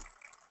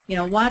 you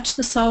know, watch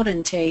the salt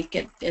intake.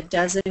 It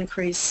does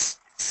increase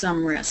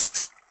some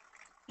risks.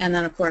 And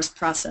then, of course,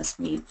 processed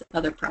meats,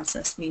 other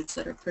processed meats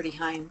that are pretty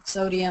high in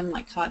sodium,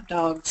 like hot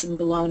dogs and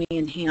bologna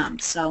and ham.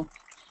 So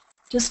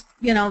just,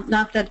 you know,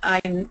 not that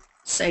I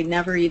say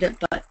never eat it,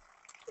 but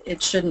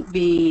it shouldn't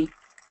be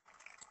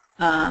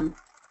front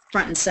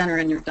and center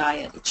in your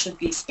diet. It should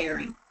be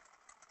sparing,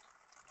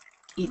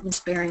 eaten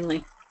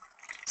sparingly.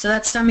 So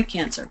that's stomach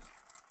cancer.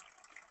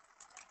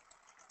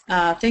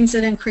 Things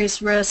that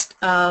increase risk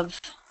of,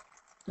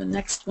 the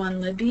next one,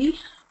 Libby,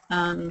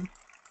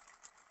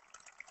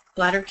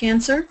 bladder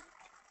cancer.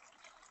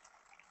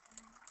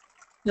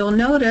 You'll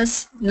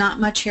notice not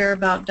much here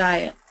about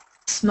diet.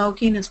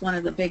 Smoking is one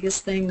of the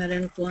biggest things that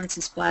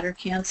influences bladder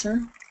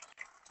cancer.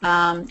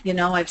 You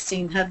know, I've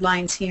seen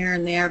headlines here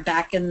and there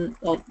back in,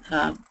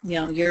 you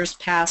know, years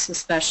past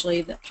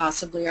especially, that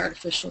possibly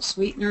artificial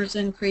sweeteners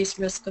increase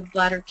risk of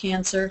bladder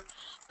cancer,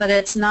 but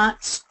it's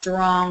not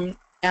strong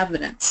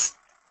evidence.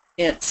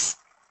 It's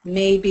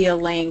maybe a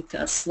link,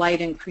 a slight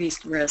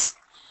increased risk.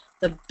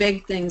 The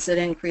big things that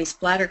increase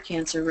bladder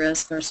cancer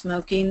risk are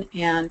smoking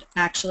and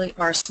actually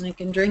arsenic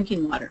in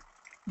drinking water.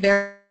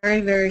 Very,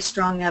 very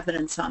strong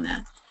evidence on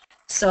that.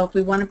 So if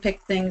we want to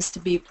pick things to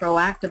be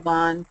proactive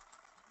on,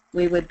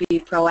 we would be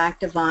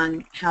proactive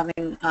on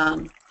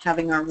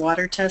having our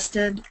water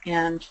tested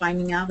and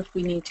finding out if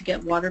we need to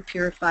get water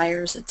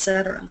purifiers,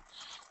 etc.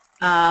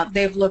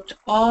 They've looked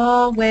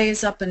all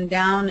ways up and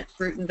down at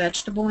fruit and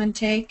vegetable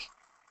intake,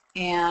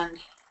 and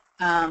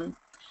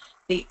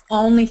the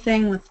only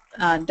thing with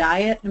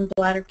diet and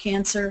bladder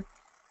cancer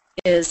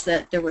is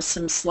that there was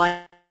some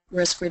slight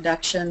risk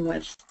reduction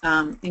with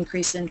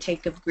increased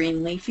intake of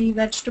green leafy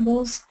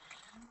vegetables.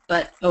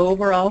 But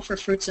overall, for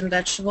fruits and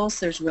vegetables,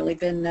 there's really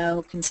been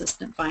no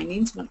consistent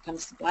findings when it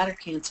comes to bladder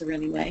cancer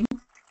anyway.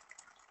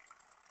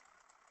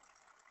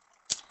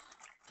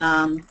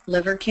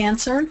 Liver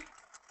cancer.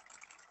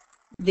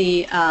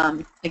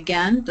 Again,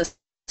 the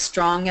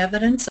strong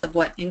evidence of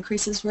what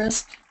increases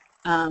risk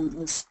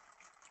was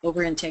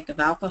over intake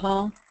of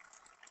alcohol,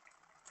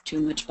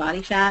 too much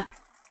body fat,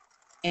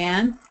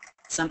 and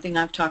something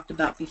I've talked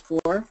about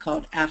before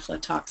called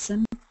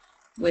aflatoxin,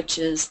 which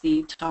is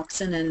the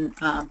toxin in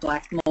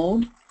black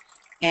mold.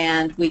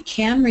 And we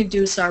can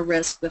reduce our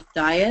risk with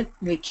diet.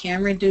 We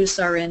can reduce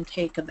our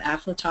intake of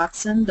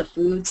aflatoxin. The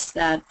foods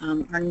that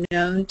are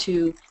known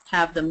to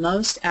have the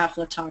most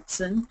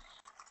aflatoxin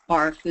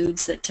are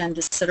foods that tend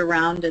to sit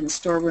around in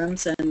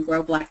storerooms and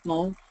grow black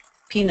mold: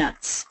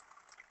 peanuts,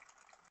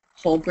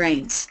 whole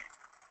grains.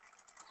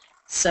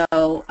 So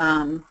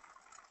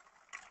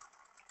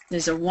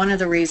these are one of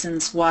the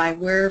reasons why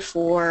we're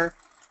for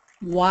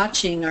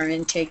watching our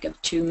intake of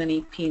too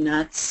many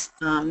peanuts,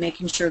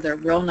 making sure they're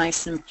real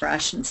nice and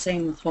fresh, and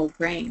same with whole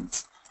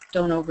grains.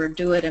 Don't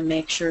overdo it and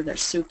make sure they're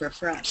super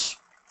fresh.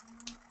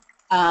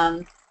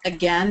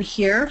 Again,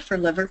 here for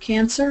liver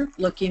cancer,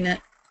 looking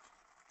at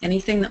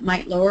anything that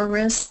might lower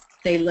risk,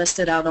 they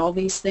listed out all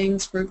these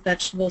things: fruit,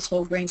 vegetables,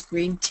 whole grains,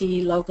 green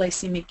tea, low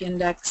glycemic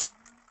index,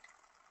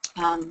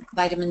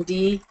 vitamin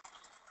D.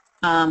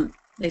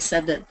 They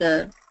said that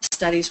the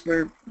studies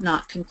were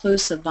not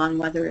conclusive on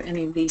whether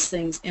any of these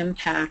things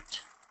impact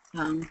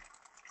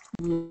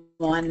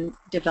one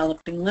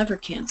developing liver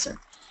cancer.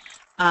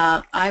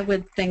 I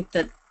would think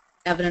that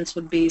evidence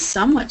would be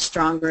somewhat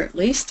stronger, at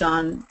least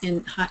on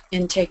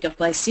intake of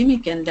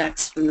glycemic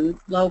index food,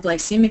 low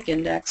glycemic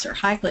index or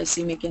high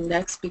glycemic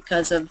index,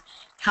 because of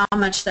how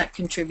much that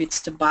contributes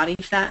to body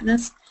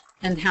fatness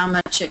and how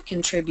much it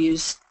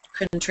contributes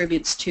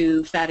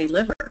to fatty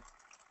liver.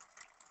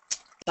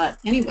 But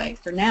anyway,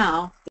 for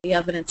now, the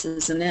evidence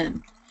isn't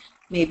in.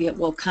 Maybe it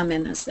will come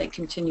in as they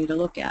continue to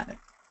look at it.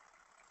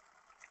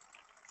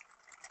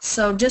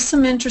 So just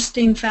some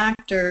interesting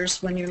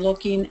factors when you're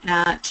looking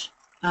at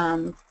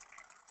some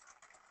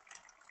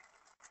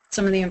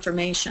of the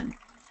information.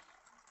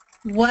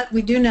 What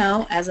we do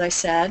know, as I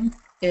said,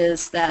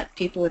 is that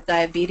people with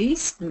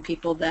diabetes and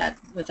people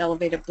with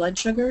elevated blood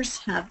sugars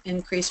have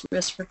increased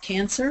risk for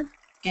cancer.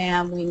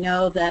 And we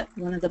know that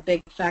one of the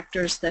big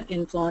factors that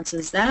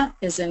influences that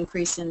is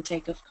increased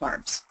intake of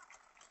carbs.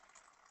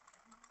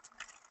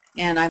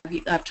 And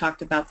I've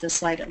talked about this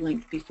slide at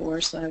length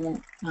before, so I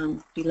won't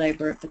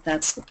belabor it, but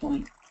that's the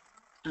point.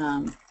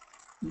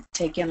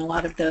 Take in a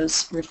lot of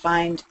those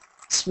refined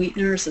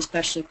sweeteners,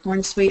 especially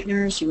corn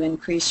sweeteners, you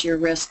increase your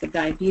risk of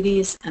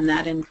diabetes, and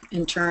that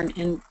in turn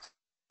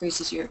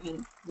increases your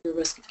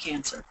risk of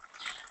cancer.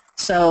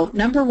 So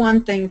number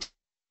one thing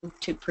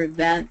to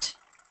prevent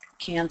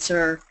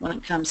cancer when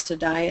it comes to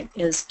diet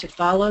is to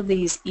follow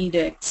these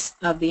edicts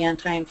of the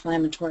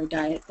anti-inflammatory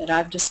diet that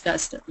I've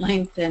discussed at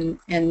length in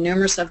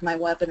numerous of my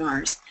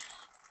webinars.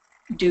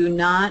 Do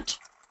not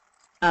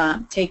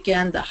take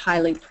in the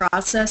highly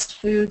processed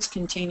foods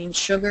containing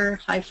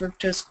sugar, high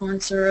fructose corn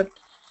syrup,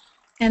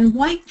 and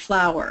white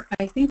flour.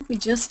 I think we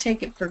just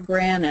take it for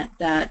granted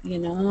that, you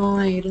know,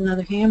 I ate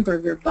another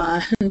hamburger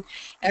bun.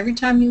 Every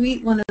time you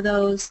eat one of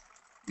those,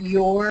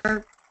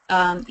 you're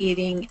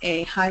eating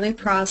a highly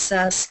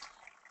processed,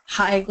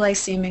 high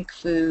glycemic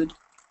food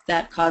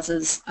that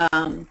causes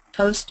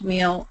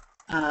post-meal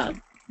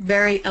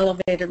very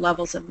elevated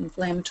levels of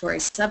inflammatory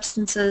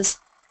substances,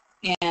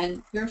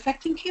 and you're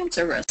affecting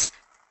cancer risk.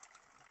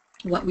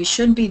 What we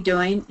should be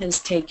doing is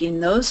taking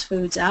those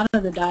foods out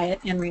of the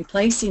diet and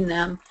replacing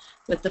them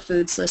with the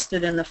foods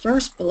listed in the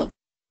first bullet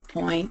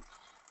point,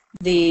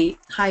 the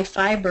high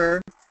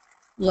fiber,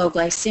 low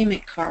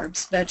glycemic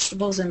carbs,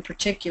 vegetables in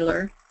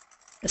particular,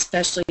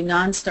 especially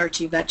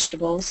non-starchy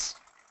vegetables,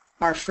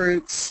 our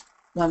fruits.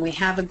 When we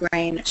have a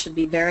grain, it should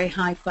be very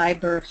high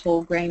fiber,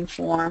 whole grain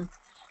form.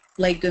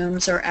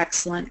 Legumes are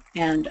excellent,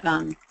 and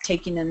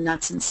taking in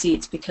nuts and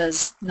seeds,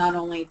 because not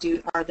only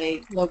are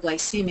they low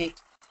glycemic,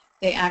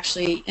 they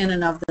actually in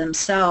and of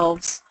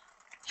themselves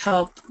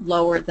help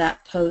lower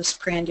that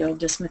postprandial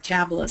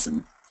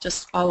dysmetabolism,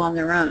 just all on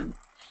their own.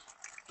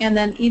 And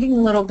then eating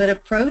a little bit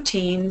of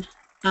protein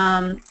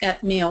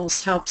at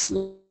meals helps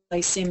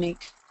glycemic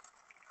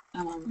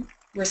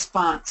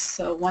response.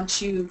 So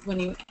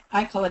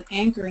I call it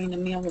anchoring a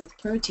meal with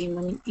protein.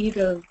 When you eat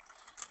a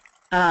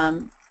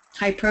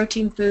high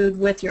protein food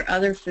with your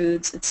other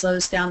foods, it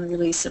slows down the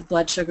release of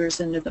blood sugars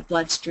into the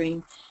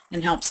bloodstream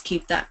and helps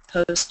keep that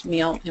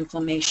post-meal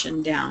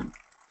inflammation down.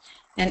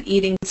 And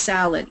eating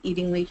salad,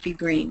 eating leafy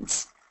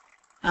greens.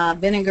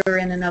 Vinegar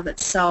in and of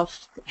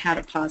itself had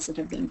a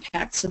positive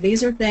impact. So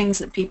these are things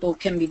that people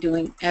can be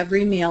doing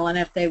every meal, and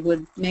if they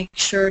would make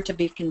sure to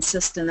be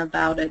consistent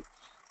about it,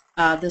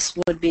 this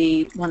would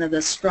be one of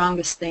the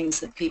strongest things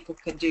that people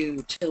could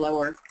do to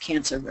lower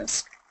cancer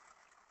risk.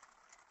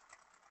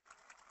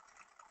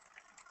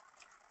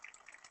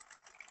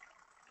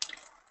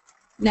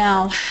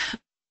 Now,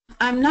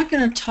 I'm not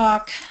going to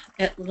talk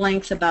at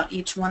length about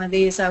each one of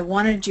these. I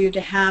wanted you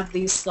to have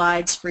these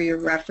slides for your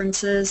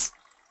references.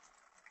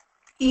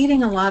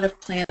 Eating a lot of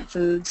plant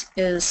foods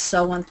is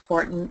so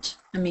important.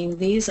 I mean,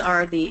 these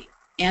are the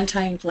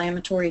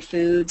anti-inflammatory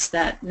foods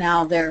that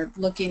now they're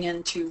looking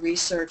into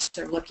research.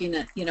 They're looking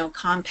at, you know,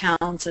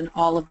 compounds and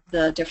all of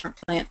the different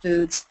plant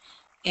foods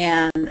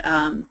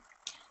and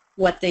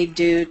what they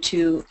do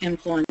to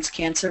influence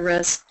cancer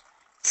risk.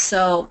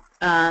 So,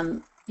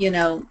 you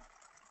know,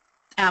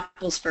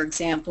 apples, for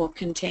example,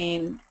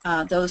 contain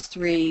those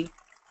three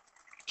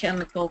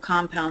chemical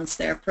compounds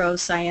there: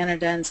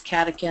 procyanidins,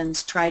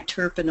 catechins,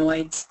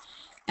 triterpenoids,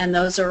 and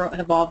those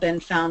have all been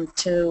found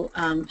to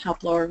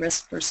help lower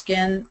risk for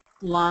skin,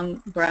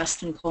 lung,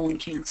 breast, and colon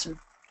cancer.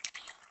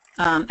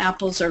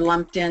 Apples are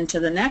lumped into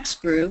the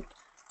next group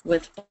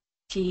with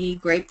tea,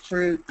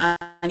 grapefruit,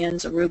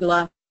 onions,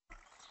 arugula.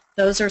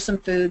 Those are some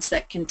foods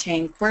that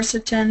contain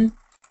quercetin,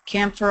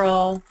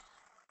 camphorol,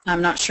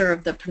 I'm not sure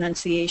of the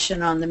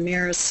pronunciation on the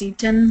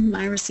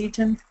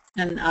myricetin,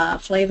 and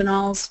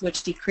flavonols,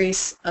 which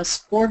decrease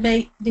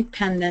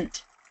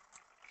ascorbate-dependent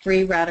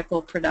free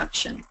radical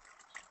production.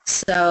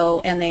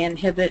 So, and they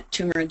inhibit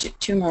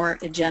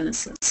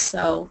tumorigenesis.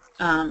 So,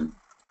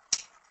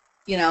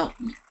 you know,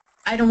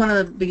 I don't want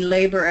to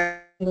belabor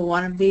every single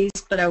one of these,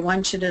 but I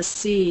want you to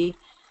see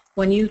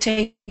when you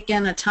take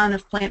in a ton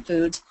of plant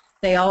foods,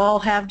 they all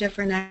have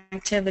different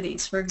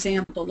activities. For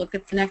example, look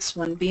at the next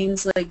one: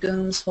 beans,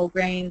 legumes, whole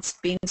grains,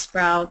 bean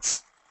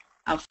sprouts,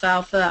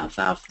 alfalfa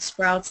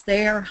sprouts.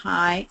 They are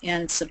high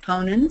in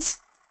saponins,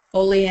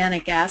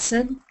 oleanic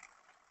acid,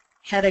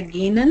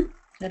 hetogenin,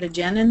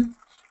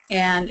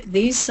 And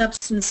these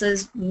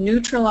substances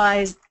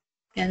neutralize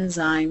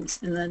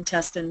enzymes in the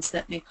intestines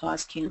that may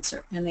cause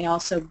cancer, and they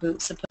also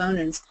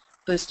saponins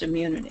boost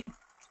immunity.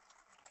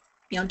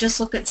 Just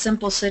look at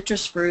simple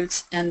citrus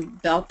fruits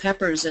and bell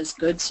peppers as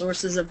good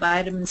sources of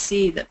vitamin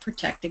C that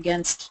protect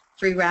against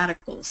free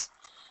radicals.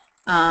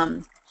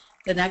 The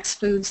next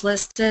foods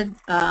listed,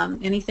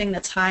 anything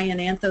that's high in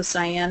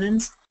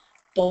anthocyanins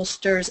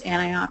bolsters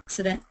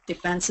antioxidant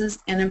defenses,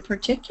 and in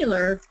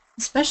particular,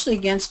 especially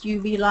against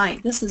UV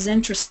light. This is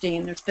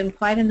interesting. There's been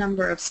quite a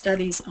number of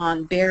studies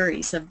on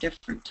berries of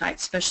different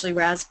types, especially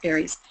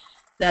raspberries,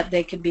 that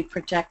they could be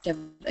protective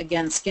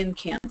against skin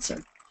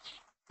cancer.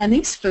 And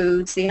these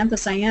foods, the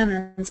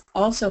anthocyanins,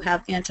 also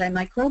have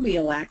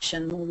antimicrobial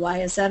action. Well,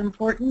 why is that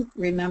important?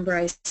 Remember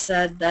I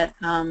said that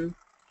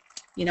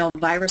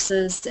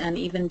viruses and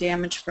even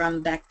damage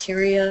from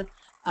bacteria,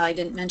 I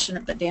didn't mention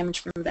it, but damage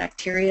from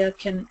bacteria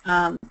can,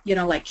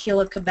 like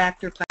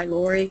Helicobacter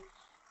pylori,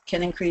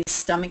 can increase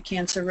stomach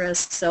cancer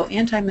risk. So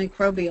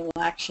antimicrobial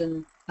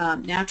action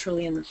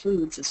naturally in the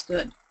foods is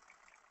good.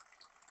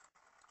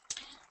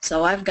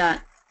 So I've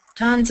got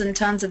tons and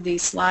tons of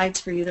these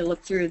slides for you to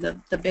look through.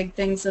 The big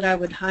things that I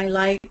would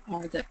highlight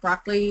are that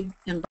broccoli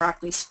and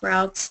broccoli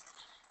sprouts,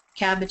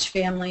 cabbage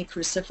family,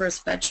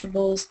 cruciferous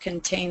vegetables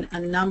contain a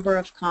number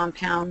of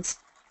compounds,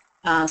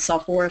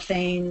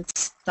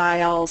 sulforaphanes,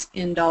 thiols,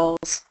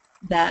 indoles,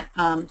 that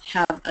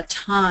have a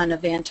ton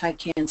of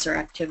anti-cancer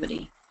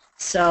activity.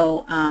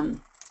 So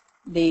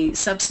the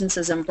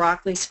substances in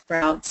broccoli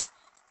sprouts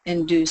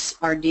induce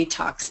our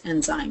detox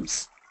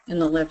enzymes in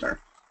the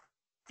liver,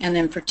 and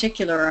in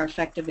particular are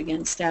effective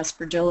against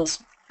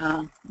Aspergillus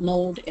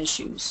mold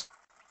issues.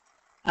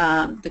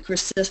 The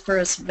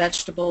cruciferous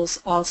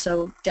vegetables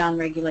also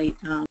downregulate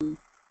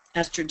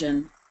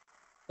estrogen,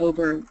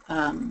 over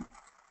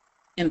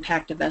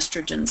impact of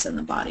estrogens in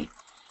the body.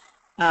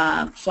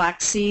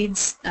 Flax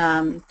seeds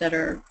that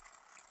are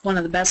one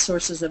of the best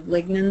sources of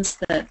lignans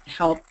that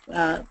help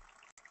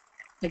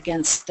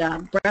against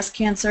breast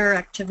cancer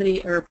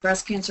activity, or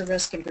breast cancer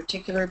risk in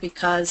particular,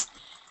 because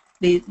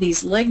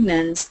these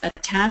lignans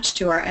attach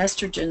to our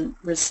estrogen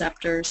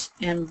receptors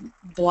and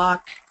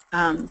block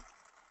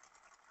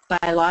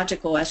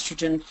biological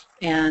estrogen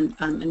and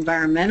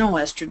environmental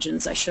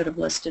estrogens, I should have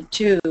listed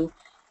too,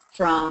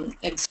 from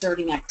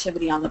exerting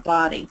activity on the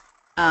body.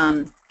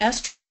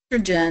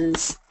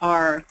 Estrogens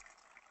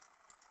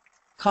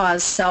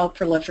cause cell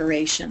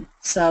proliferation,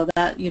 so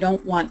that you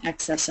don't want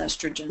excess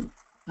estrogen,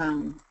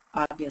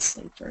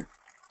 obviously, for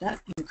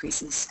that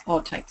increases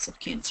all types of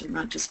cancer,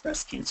 not just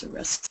breast cancer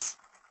risks.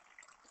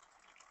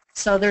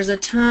 So there's a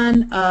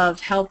ton of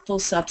helpful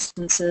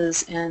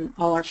substances in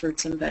all our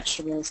fruits and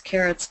vegetables.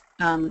 Carrots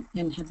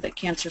inhibit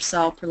cancer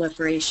cell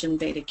proliferation.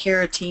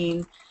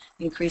 Beta-carotene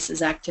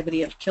increases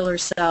activity of killer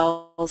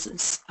cells.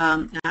 It's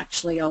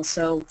actually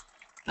also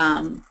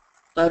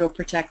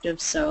photoprotective,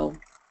 so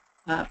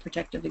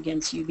protective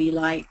against UV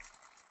light.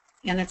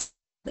 And it's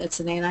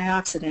an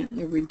antioxidant.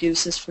 It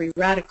reduces free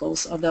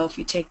radicals, although if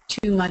you take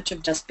too much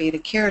of just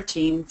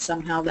beta-carotene,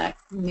 somehow that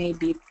may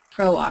be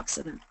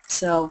pro-oxidant.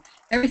 So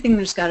everything,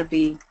 there's got to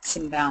be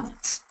some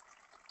balance.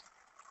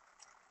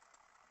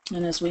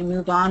 And as we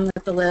move on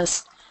with the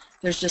list,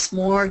 there's just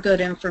more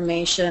good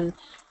information.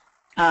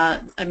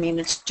 I mean,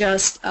 it's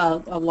just a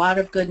lot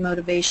of good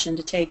motivation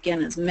to take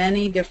in as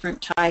many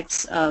different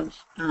types of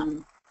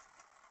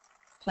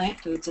plant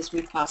foods as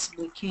we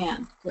possibly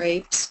can.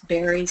 Grapes,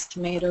 berries,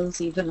 tomatoes,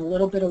 even a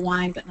little bit of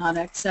wine, but not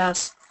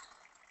excess.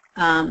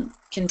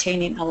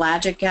 Containing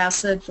ellagic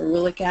acid,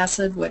 ferulic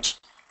acid, which,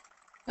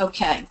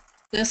 okay,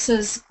 this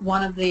is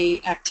one of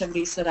the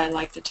activities that I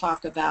like to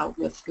talk about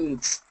with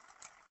foods.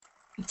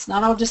 It's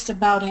not all just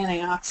about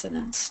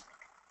antioxidants.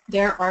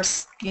 There are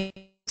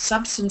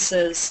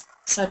substances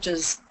such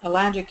as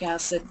ellagic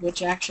acid,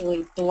 which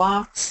actually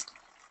blocks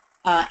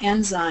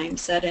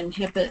enzymes that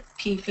inhibit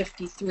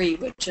p53,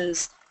 which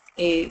is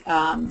the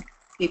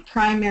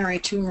primary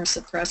tumor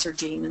suppressor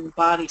gene in the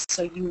body.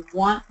 So you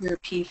want your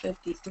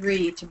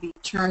p53 to be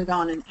turned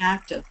on and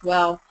active.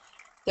 Well,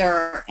 there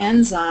are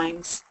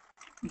enzymes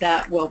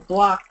that will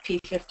block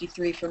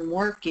p53 from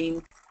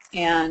working,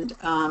 and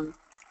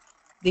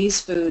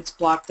these foods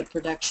block the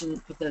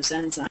production of those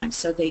enzymes.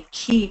 So they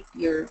keep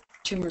your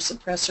tumor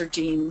suppressor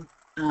gene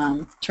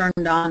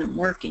turned on and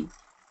working.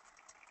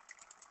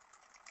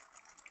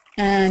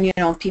 And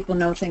people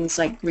know things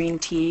like green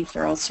tea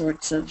for all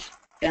sorts of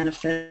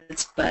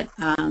benefits, but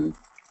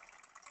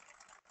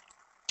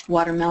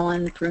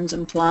watermelon, prunes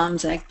and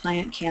plums,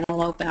 eggplant,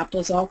 cantaloupe,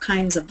 apples, all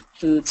kinds of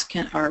foods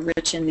are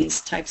rich in these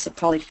types of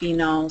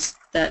polyphenols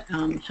that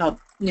help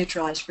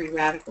neutralize free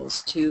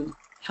radicals to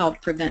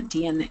help prevent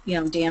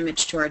DNA,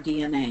 damage to our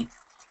DNA,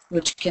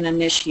 which can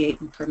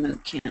initiate and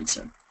promote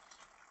cancer.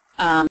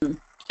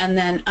 And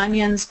then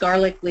onions,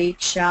 garlic,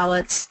 leeks,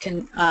 shallots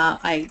can,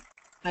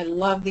 I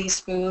love these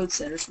foods.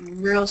 There's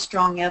real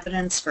strong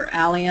evidence for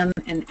allium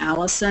and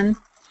allicin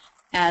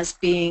as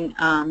being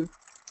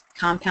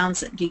compounds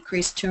that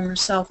decrease tumor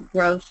cell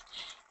growth,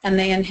 and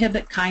they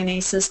inhibit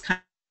kinases.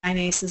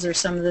 Kinases are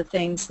some of the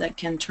things that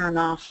can turn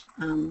off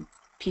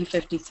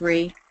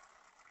P53.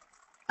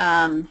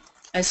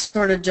 I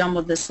sort of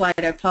jumbled this slide,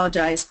 I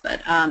apologize,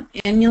 but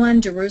inulin,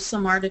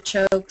 Jerusalem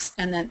artichokes,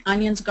 and then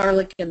onions,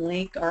 garlic, and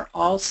leek are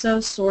also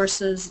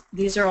sources.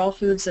 These are all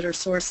foods that are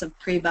source of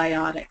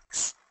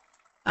prebiotics,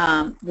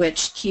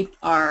 which keep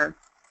our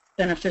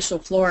beneficial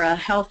flora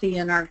healthy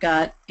in our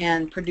gut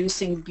and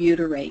producing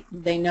butyrate.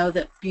 They know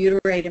that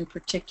butyrate in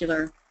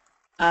particular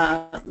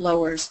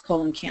lowers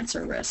colon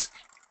cancer risk.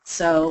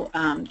 So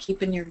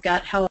keeping your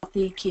gut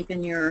healthy,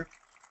 keeping your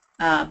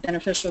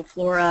beneficial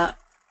flora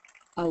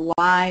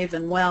alive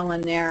and well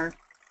in there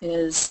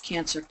is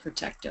cancer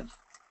protective.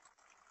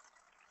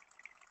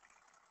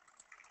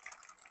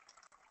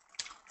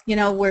 You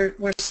know,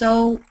 we're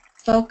so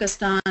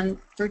focused on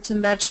fruits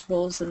and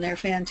vegetables, and they're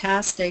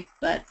fantastic,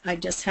 but I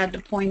just had to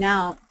point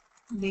out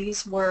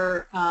these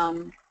were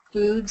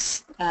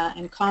foods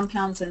and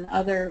compounds and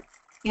other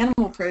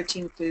animal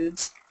protein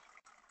foods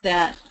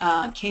that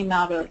came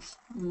out of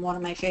one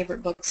of my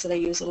favorite books that I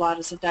use a lot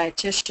as a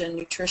dietitian,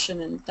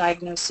 Nutrition and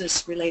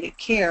Diagnosis Related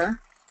Care.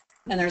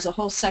 And there's a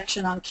whole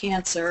section on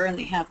cancer, and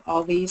they have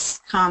all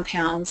these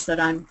compounds that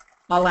I'm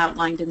all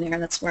outlined in there.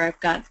 That's where I've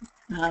got,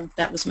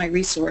 that was my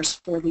resource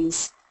for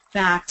these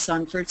facts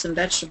on fruits and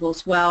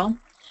vegetables. Well,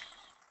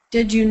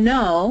 did you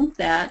know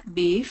that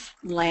beef,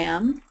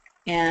 lamb,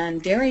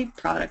 and dairy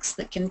products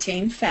that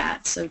contain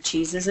fat, so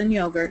cheeses and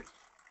yogurt,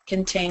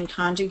 contain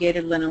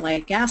conjugated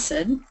linoleic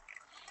acid,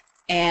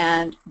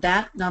 and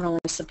that not only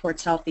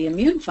supports healthy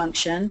immune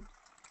function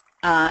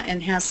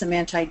and has some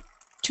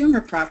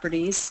anti-tumor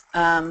properties.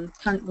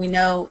 We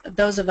know,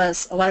 those of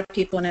us, a lot of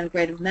people in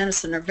integrative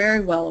medicine are very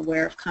well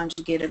aware of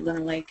conjugated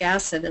linoleic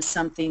acid as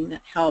something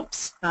that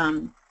helps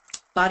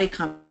body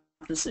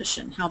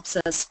composition, helps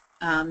us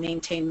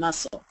maintain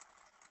muscle.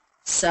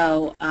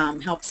 So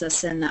helps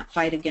us in that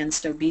fight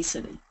against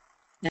obesity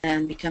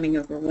and becoming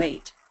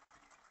overweight.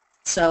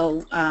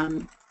 So,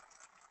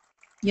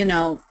 you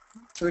know,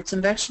 fruits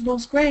and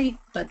vegetables, great,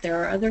 but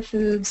there are other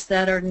foods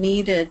that are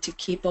needed to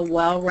keep a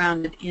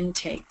well-rounded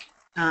intake.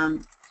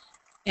 And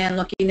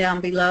looking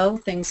down below,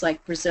 things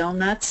like Brazil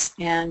nuts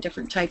and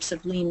different types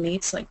of lean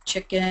meats like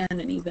chicken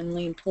and even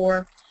lean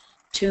pork,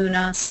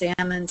 tuna,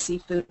 salmon,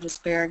 seafood,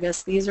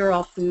 asparagus. These are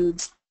all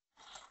foods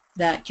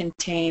that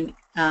contain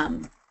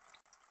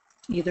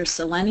either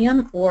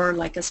selenium or,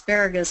 like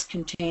asparagus,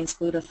 contains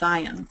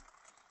glutathione.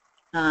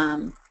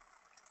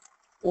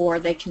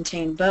 Or they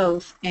contain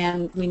both,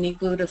 and we need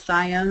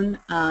glutathione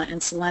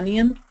and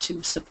selenium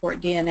to support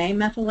DNA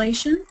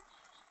methylation,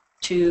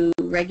 to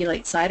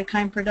regulate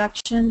cytokine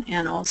production,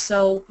 and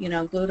also, you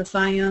know,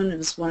 glutathione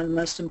is one of the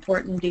most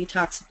important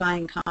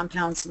detoxifying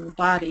compounds in the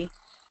body,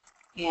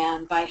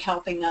 and by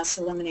helping us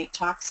eliminate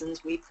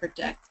toxins, we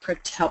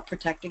help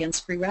protect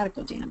against free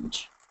radical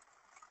damage.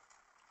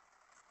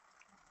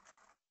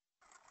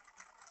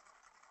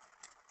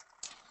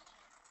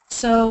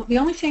 So the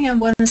only thing I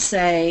want to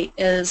say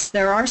is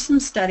there are some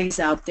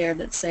studies out there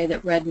that say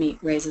that red meat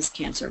raises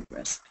cancer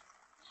risk,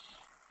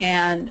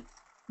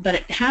 but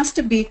it has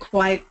to be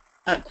quite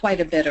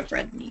a bit of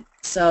red meat.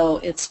 So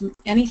it's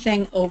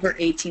anything over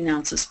 18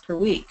 ounces per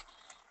week.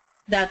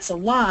 That's a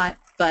lot,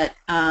 but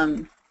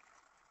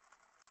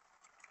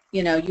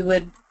you know,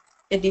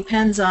 it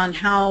depends on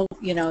how,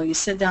 you know, you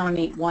sit down and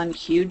eat one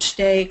huge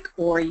steak,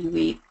 or you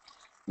eat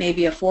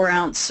maybe a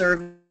 4-ounce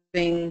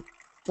serving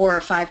 4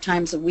 or 5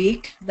 times a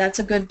week. That's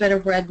a good bit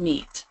of red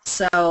meat.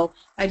 So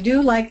I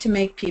do like to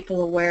make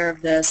people aware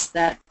of this,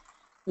 that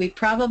we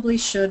probably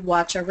should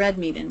watch our red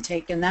meat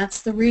intake, and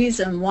that's the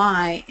reason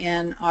why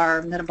in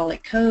our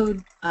metabolic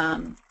code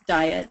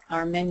diet,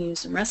 our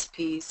menus and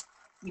recipes,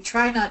 we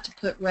try not to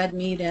put red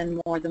meat in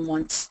more than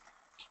once,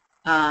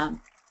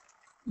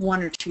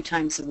 1 or 2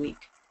 times a week.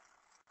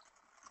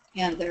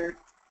 And they're,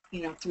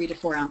 you know, 3 to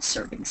 4 ounce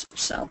servings or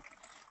so.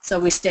 So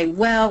we stay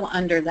well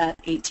under that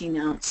 18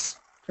 ounce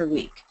per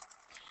week.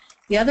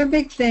 The other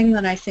big thing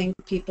that I think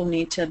people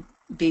need to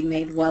be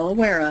made well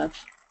aware of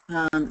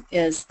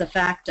is the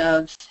fact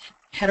of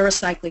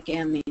heterocyclic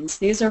amines.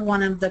 These are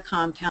one of the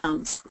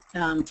compounds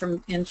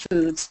in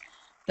foods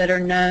that are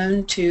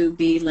known to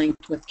be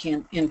linked with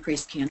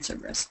increased cancer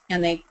risk,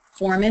 and they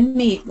form in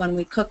meat when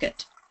we cook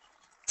it.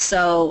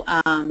 So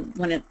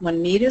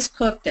when meat is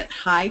cooked at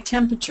high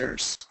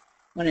temperatures,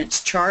 when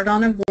it's charred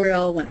on a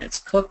grill, when it's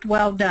cooked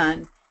well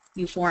done,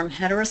 you form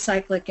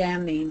heterocyclic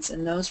amines,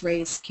 and those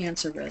raise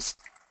cancer risk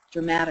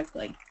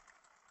dramatically.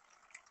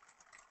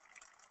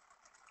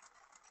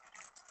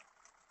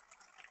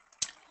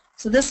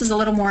 So this is a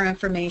little more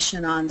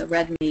information on the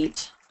red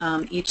meat.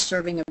 Each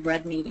serving of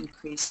red meat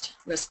increased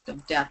risk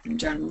of death in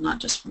general, not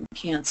just from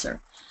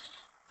cancer,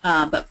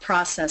 but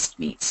processed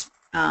meats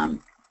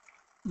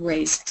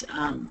raised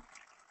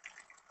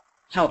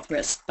health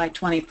risk by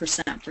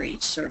 20% for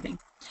each serving.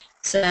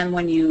 So then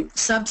when you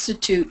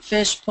substitute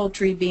fish,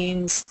 poultry,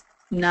 beans,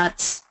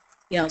 nuts,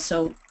 you know,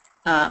 so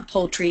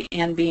poultry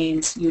and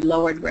beans, you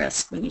lowered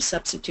risk when you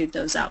substitute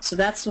those out. So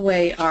that's the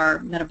way our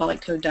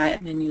metabolic code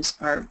diet menus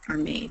are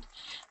made.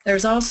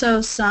 There's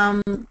also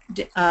some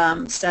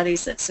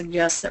studies that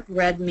suggest that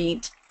red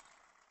meat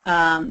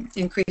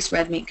increased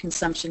red meat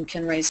consumption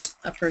can raise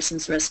a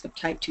person's risk of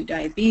type 2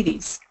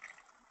 diabetes.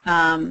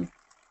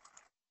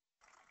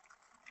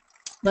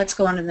 Let's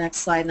go on to the next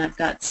slide,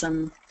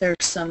 and there's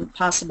some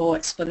possible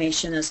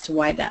explanation as to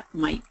why that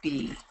might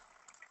be.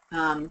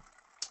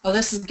 Oh,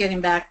 this is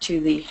getting back to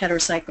the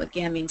heterocyclic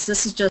amines.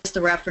 This is just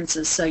the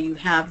references so you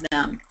have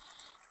them.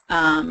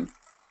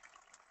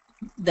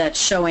 That's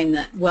showing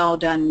that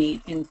well-done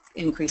meat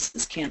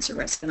increases cancer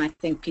risk, and I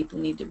think people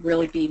need to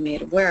really be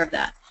made aware of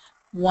that.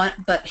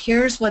 But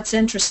here's what's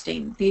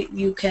interesting.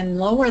 You can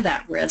lower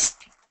that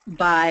risk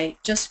by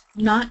just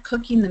not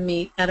cooking the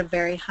meat at a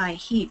very high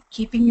heat.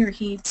 Keeping your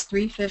heats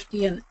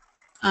 350 and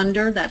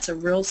under, that's a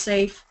real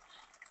safe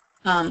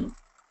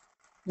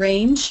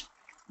range.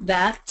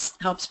 That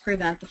helps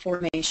prevent the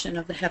formation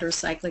of the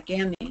heterocyclic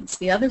amines.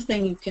 The other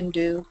thing you can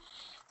do,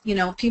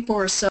 people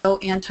are so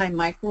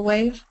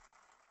anti-microwave.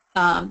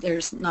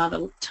 There's not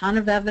a ton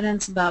of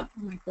evidence about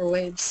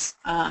microwaves'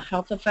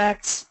 health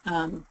effects,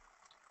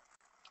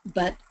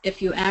 but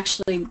if you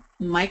actually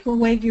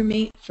microwave your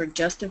meat for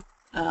just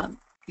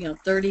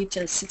 30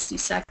 to 60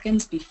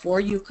 seconds before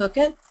you cook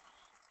it,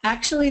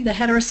 actually the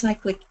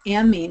heterocyclic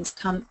amines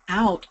come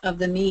out of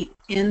the meat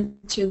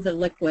into the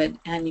liquid,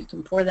 and you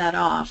can pour that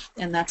off,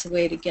 and that's a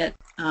way to get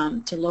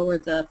to lower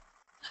the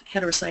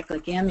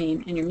heterocyclic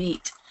amine in your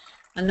meat.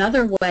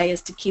 Another way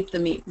is to keep the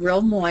meat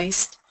real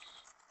moist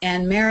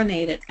and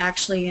marinate it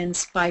actually in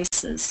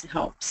spices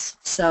helps.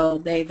 So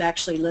they've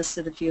actually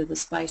listed a few of the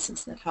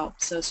spices that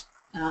help. So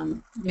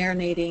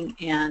marinating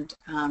and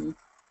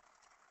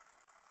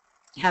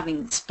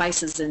having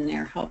spices in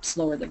there helps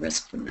lower the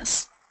risk from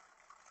this.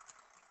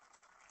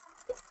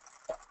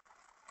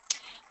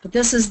 But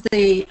this is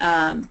the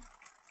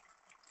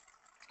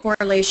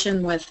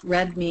correlation with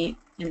red meat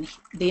and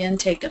the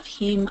intake of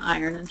heme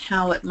iron and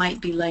how it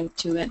might be linked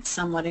to its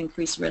somewhat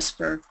increased risk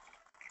for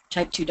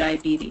type 2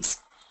 diabetes.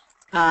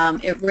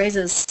 It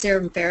raises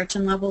serum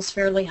ferritin levels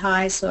fairly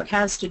high, so it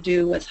has to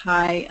do with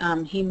high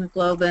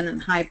hemoglobin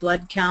and high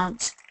blood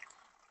counts,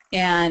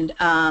 and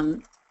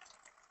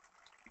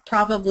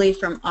probably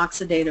from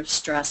oxidative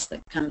stress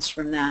that comes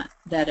from that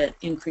it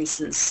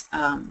increases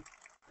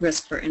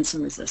risk for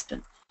insulin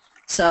resistance.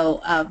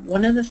 So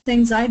one of the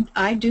things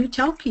I do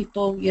tell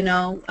people,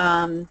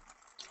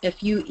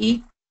 if you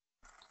eat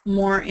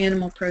more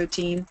animal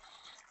protein,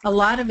 a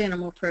lot of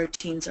animal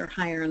proteins are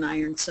higher in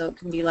iron, so it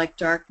can be like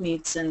dark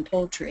meats and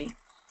poultry.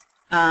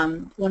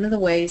 One of the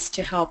ways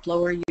to help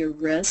lower your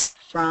risk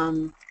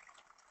from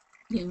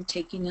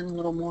taking in a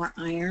little more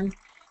iron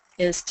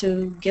is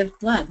to give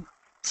blood.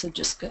 So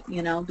just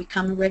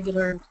become a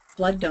regular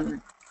blood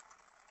donor.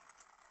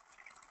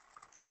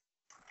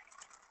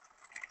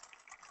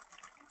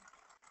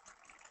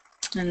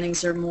 And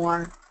these are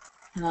more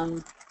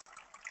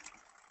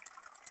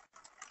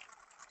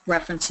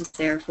references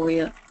there for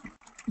you.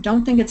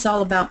 Don't think it's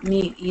all about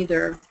meat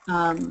either.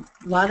 A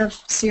lot of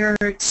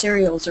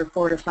cereals are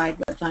fortified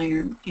with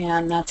iron,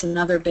 and that's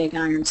another big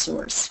iron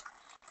source.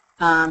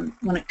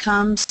 When it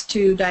comes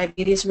to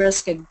diabetes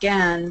risk,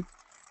 again,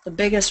 the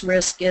biggest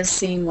risk is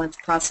seen with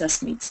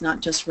processed meats,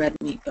 not just red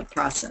meat, but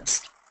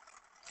processed.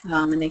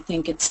 And they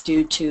think it's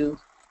due to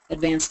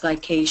advanced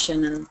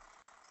glycation and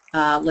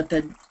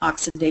lipid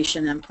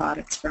oxidation end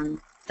products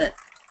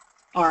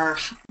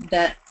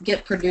that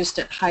get produced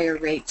at higher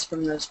rates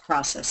from those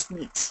processed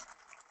meats.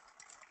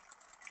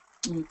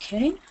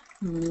 Okay,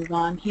 we'll move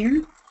on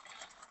here.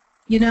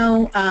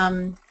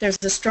 There's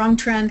a strong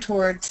trend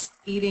towards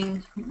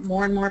eating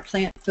more and more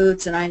plant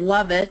foods, and I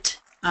love it.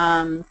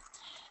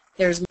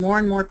 There's more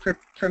and more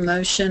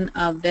promotion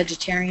of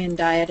vegetarian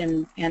diet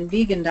and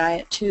vegan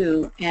diet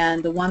too,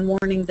 and the one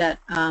warning that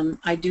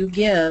I do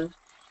give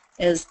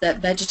is that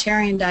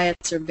vegetarian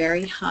diets are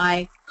very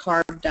high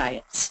carb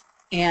diets,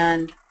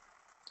 and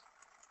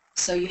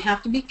so you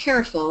have to be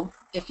careful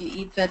if you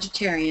eat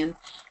vegetarian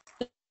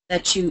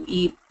that you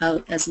eat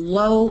as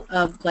low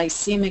of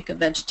glycemic a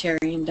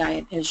vegetarian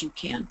diet as you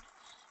can,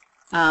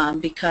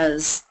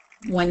 because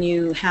when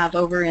you have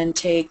over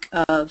intake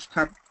of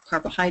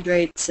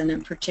carbohydrates, and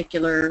in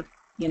particular,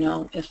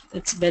 if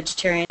it's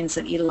vegetarians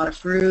that eat a lot of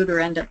fruit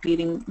or end up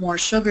eating more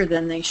sugar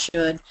than they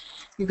should,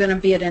 you're going to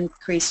be at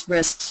increased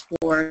risks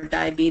for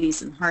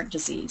diabetes and heart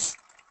disease.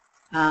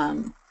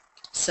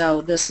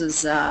 So this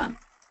is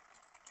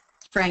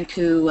Frank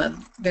Hu, a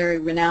very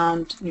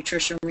renowned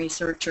nutrition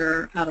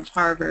researcher out of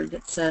Harvard,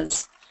 that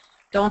says,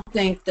 don't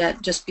think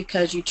that just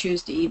because you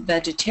choose to eat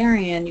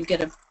vegetarian, you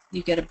get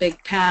a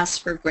big pass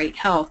for great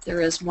health.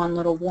 There is one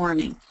little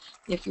warning.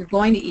 If you're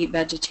going to eat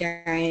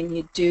vegetarian,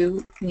 you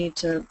do need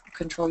to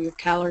control your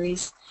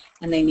calories,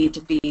 and they need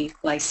to be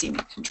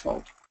glycemic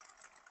controlled.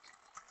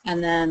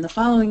 And then the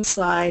following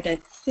slide, I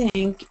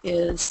think,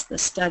 is the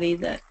study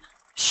that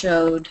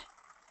showed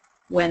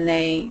when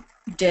they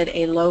did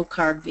a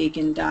low-carb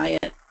vegan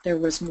diet, there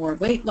was more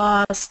weight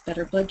loss,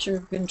 better blood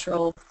sugar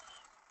control,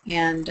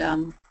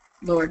 and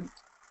lowered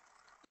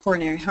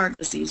coronary heart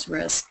disease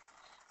risk.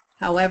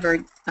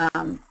 However,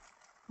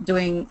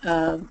 doing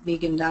a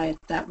vegan diet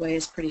that way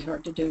is pretty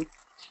hard to do.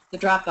 The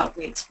dropout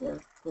rates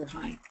were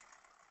high.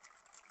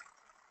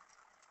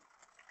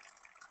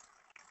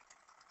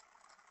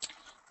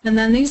 And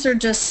then these are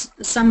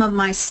just some of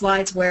my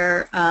slides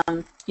where,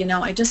 you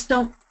know,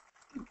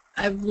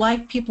 I'd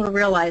like people to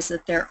realize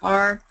that there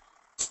are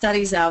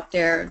studies out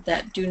there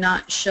that do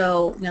not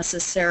show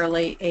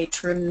necessarily a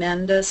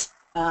tremendous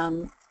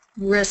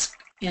risk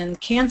in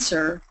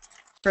cancer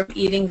from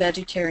eating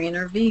vegetarian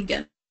or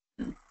vegan.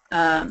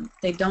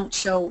 They don't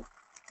show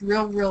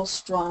real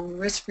strong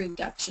risk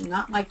reduction,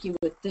 not like you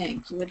would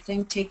think. You would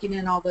think taking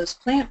in all those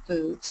plant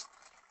foods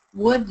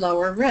would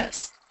lower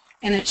risk,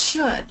 and it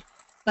should.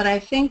 But I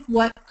think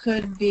what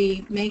could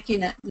be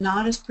making it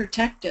not as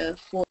protective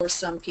for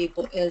some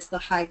people is the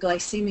high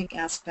glycemic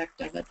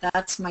aspect of it.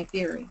 That's my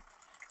theory.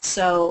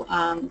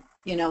 So,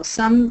 you know,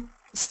 some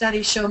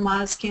studies show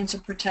modest cancer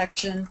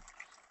protection,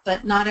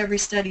 but not every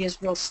study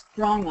is real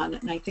strong on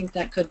it, and I think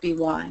that could be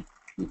why.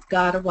 You've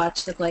got to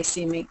watch the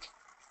glycemic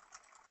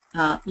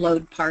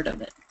load part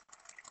of it.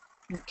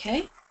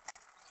 Okay.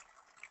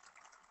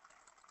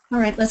 All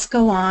right, let's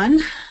go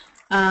on.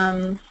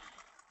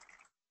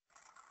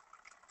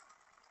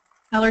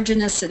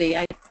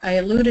 Allergenicity. I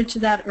alluded to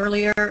that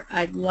earlier.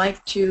 I'd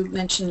like to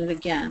mention it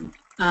again.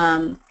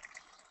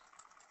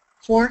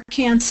 For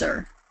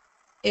cancer,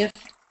 if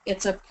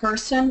it's a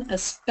person,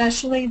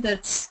 especially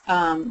that's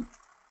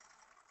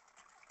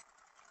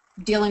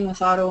dealing with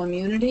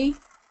autoimmunity,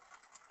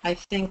 I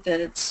think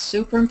that it's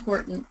super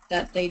important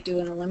that they do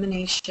an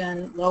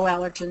elimination, low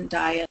allergen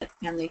diet,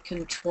 and they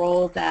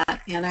control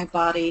that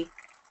antibody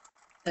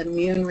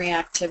immune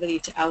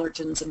reactivity to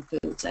allergens and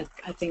foods. I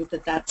think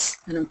that that's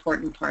an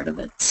important part of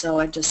it. So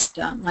I just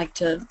like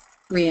to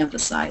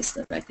reemphasize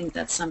that I think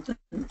that's something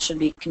that should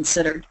be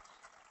considered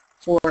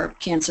for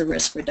cancer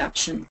risk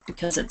reduction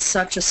because it's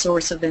such a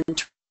source of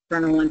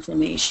internal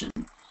inflammation.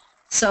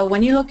 So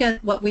when you look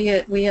at what we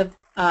have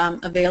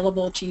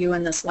available to you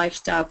in this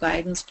lifestyle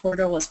guidance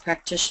portal as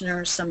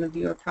practitioners, some of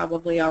you are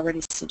probably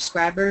already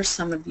subscribers,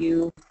 some of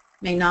you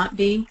may not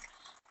be.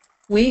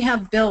 We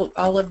have built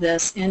all of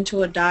this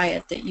into a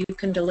diet that you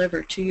can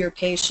deliver to your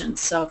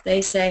patients. So if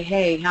they say,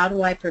 hey, how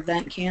do I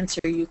prevent cancer?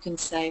 You can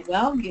say,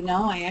 well, you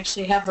know, I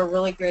actually have a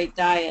really great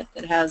diet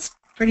that has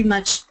pretty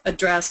much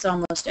addressed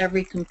almost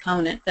every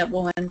component that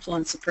will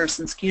influence a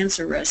person's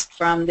cancer risk,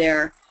 from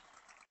their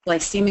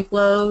glycemic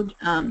load,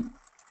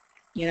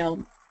 you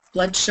know,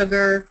 blood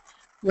sugar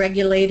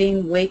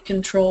regulating, weight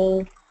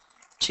control,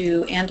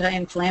 to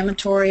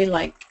anti-inflammatory,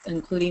 like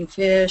including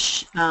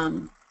fish,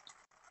 and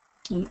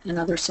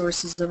other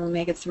sources of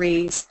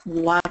omega-3s,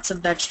 lots of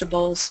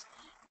vegetables,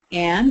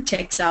 and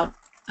takes out,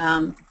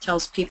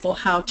 tells people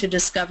how to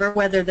discover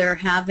whether they're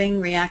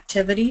having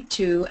reactivity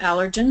to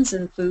allergens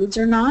and foods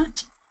or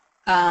not.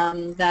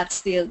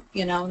 That's the,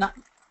 you know, not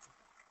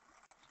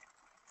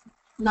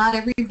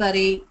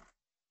everybody,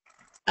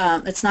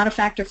 it's not a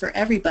factor for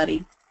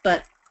everybody,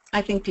 but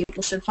I think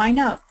people should find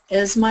out,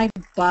 is my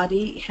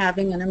body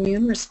having an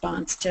immune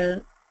response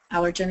to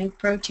allergenic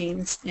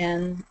proteins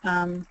in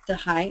the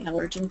high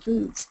allergen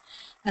foods?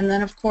 And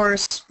then, of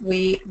course,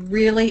 we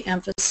really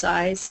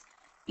emphasize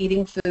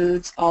eating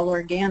foods all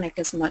organic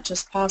as much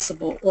as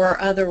possible,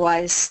 or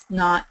otherwise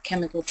not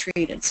chemical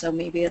treated. So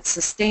maybe it's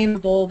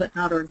sustainable but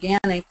not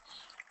organic,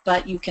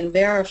 but you can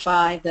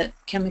verify that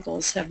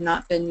chemicals have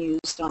not been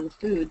used on the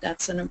food.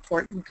 That's an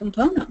important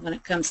component when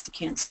it comes to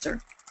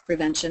cancer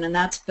prevention, and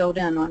that's built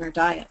in on our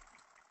diet.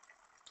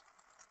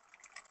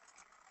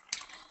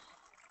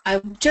 I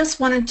just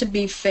wanted to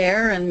be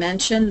fair and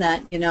mention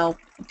that, you know,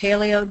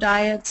 paleo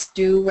diets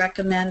do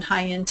recommend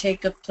high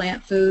intake of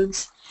plant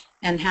foods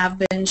and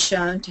have been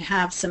shown to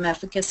have some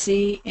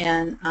efficacy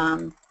in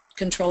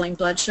controlling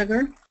blood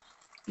sugar.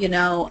 You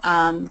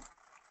know,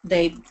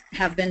 they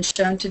have been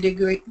shown to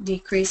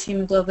decrease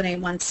hemoglobin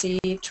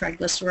A1C,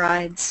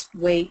 triglycerides,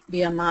 weight,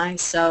 BMI.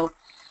 So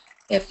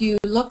if you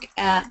look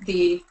at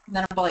the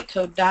metabolic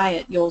code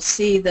diet, you'll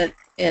see that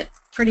it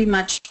pretty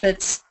much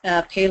fits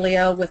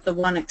paleo, with the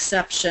one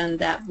exception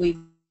that we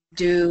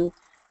do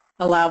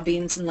allow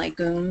beans and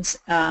legumes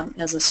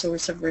as a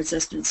source of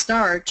resistant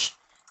starch,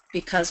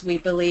 because we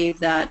believe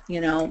that,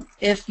 you know,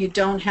 if you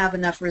don't have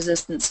enough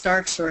resistant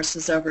starch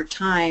sources over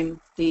time,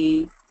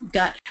 the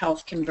gut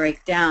health can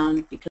break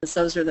down, because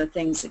those are the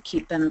things that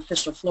keep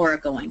beneficial flora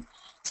going.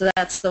 So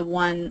that's the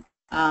one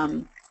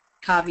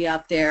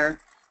caveat there.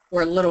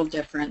 We're a little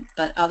different,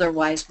 but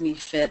otherwise we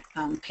fit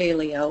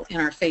paleo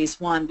in our phase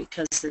 1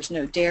 because there's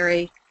no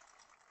dairy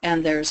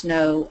and there's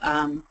no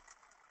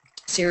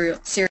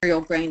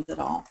cereal grains at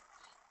all,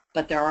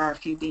 but there are a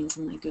few beans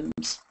and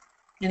legumes.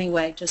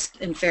 Anyway, just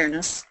in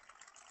fairness.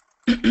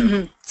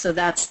 So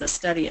that's the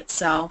study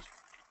itself,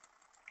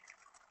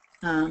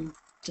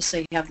 just so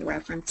you have the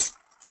reference.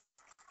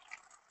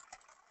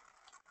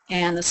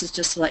 And this is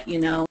just to let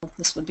you know,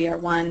 this would be our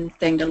one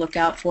thing to look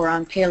out for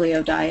on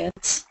paleo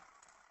diets,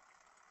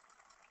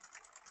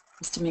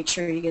 is to make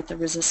sure you get the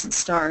resistant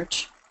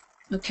starch.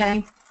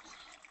 Okay.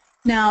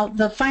 Now,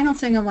 the final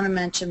thing I want to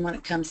mention when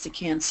it comes to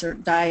cancer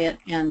diet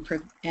and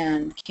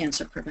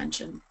cancer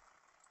prevention.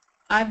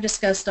 I've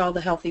discussed all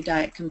the healthy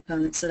diet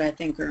components that I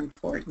think are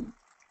important.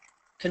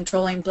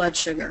 Controlling blood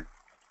sugar,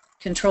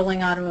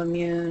 controlling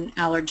autoimmune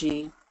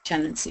allergy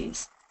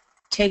tendencies,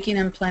 taking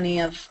in plenty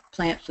of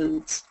plant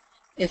foods.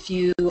 If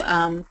you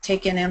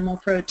take in animal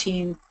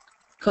protein,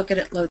 cook it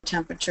at low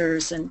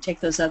temperatures, and take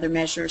those other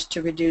measures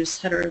to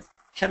reduce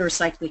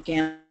heterocyclic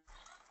animal.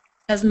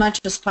 As much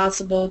as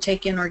possible,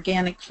 take in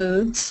organic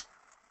foods,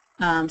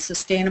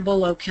 sustainable,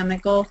 low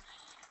chemical,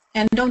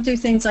 and don't do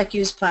things like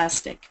use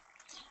plastic.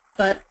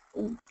 But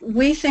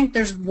we think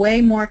there's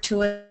way more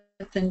to it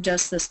than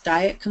just this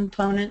diet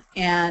component,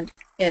 and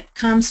it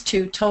comes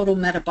to total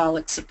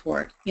metabolic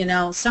support. You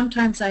know,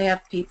 sometimes I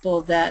have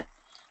people that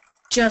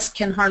just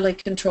can hardly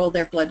control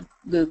their blood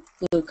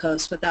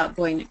glucose without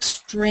going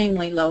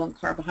extremely low in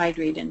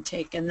carbohydrate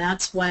intake, and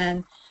that's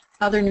when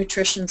other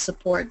nutrition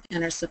support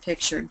enters the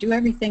picture. Do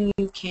everything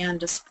you can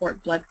to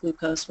support blood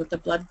glucose with the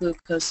blood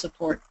glucose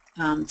support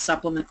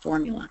supplement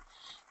formula.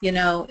 You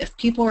know, if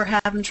people are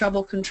having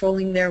trouble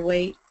controlling their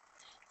weight,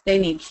 they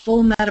need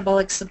full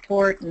metabolic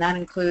support, and that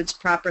includes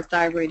proper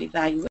thyroid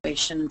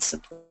evaluation and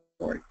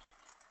support.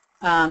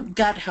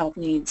 Gut health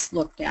needs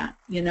looked at.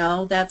 You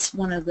know, that's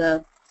one of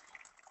the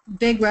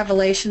big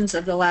revelations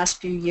of the last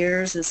few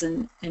years is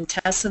in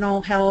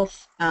intestinal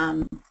health.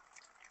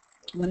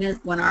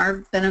 When our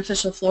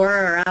beneficial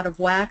flora are out of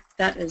whack,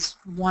 that is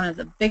one of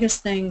the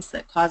biggest things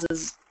that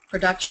causes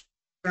production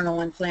of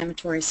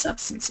inflammatory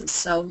substances.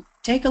 So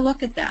take a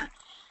look at that.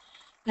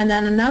 And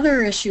then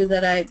another issue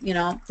that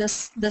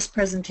this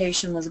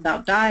presentation was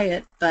about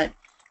diet, but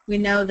we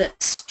know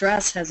that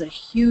stress has a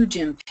huge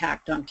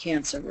impact on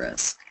cancer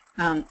risk.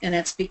 And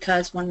it's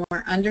because when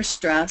we're under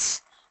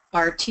stress,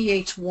 our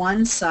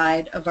Th1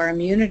 side of our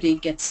immunity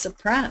gets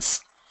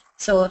suppressed.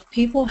 So if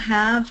people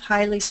have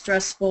highly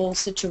stressful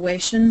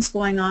situations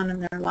going on in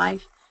their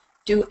life,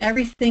 do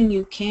everything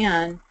you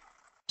can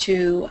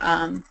to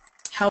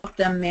help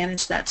them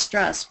manage that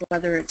stress,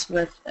 whether it's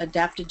with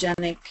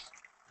adaptogenic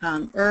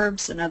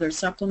herbs and other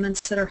supplements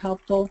that are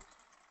helpful,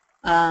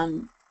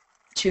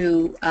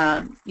 to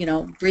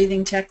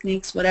breathing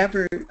techniques,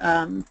 whatever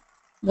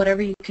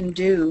you can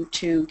do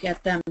to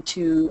get them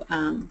to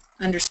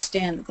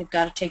understand that they've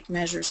got to take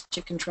measures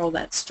to control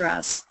that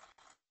stress.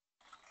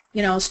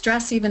 You know,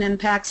 stress even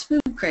impacts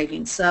food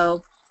cravings.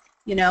 So,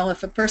 you know,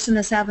 if a person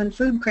is having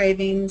food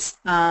cravings,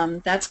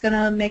 that's going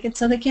to make it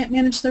so they can't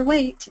manage their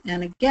weight.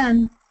 And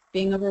again,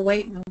 being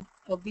overweight and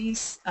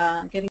obese,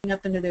 getting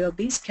up into the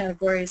obese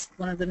category is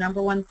one of the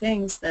 #1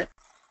 things that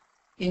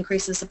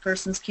increases a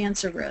person's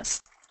cancer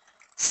risk.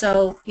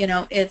 So, you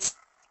know,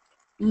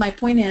 my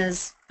point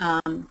is,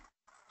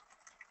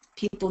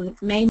 people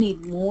may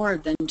need more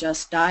than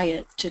just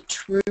diet to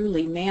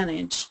truly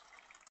manage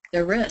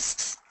their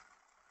risks.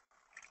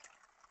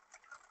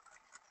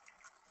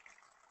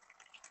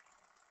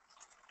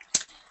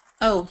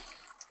 Oh,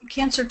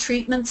 cancer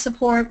treatment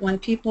support when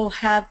people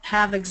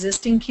have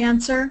existing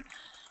cancer,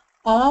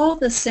 all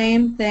the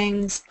same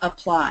things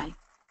apply.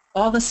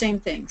 All the same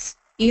things.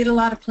 Eat a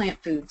lot of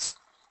plant foods.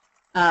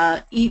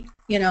 Eat,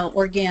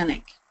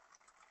 organic.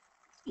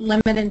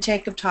 Limit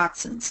intake of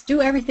toxins.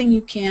 Do everything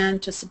you can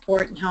to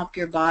support and help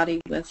your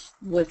body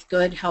with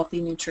good, healthy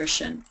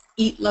nutrition.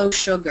 Eat low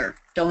sugar.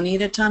 Don't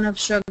eat a ton of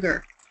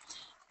sugar.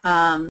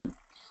 Not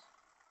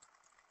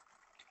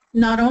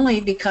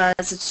only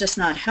because it's just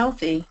not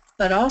healthy,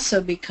 but also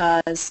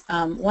because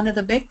one of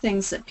the big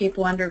things that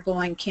people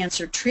undergoing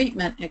cancer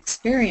treatment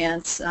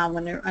experience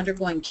when they're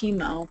undergoing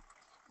chemo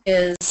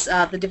is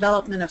the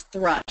development of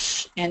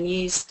thrush and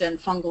yeast and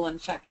fungal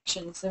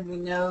infections. And we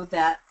know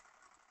that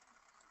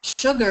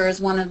sugar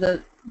is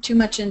too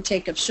much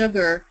intake of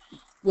sugar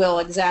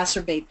will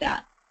exacerbate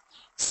that.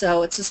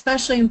 So it's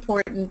especially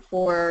important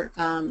for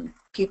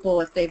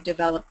people if they've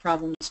developed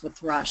problems with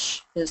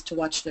thrush is to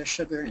watch their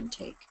sugar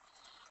intake.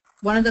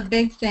 One of the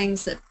big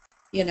things that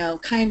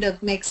kind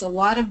of makes a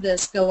lot of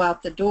this go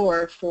out the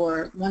door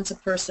for once a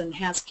person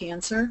has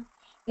cancer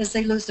is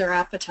they lose their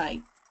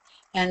appetite.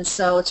 And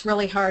so it's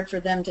really hard for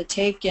them to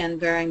take in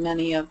very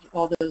many of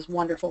all those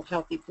wonderful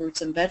healthy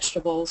fruits and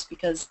vegetables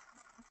because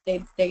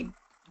they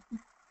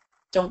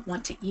don't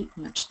want to eat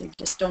much. They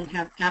just don't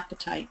have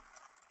appetite.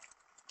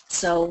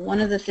 So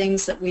one of the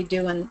things that we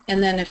do, and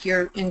then if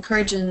you're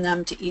encouraging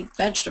them to eat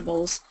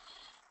vegetables,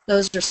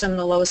 those are some of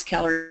the lowest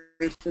calorie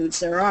foods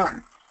there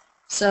are.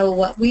 So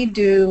what we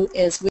do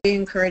is we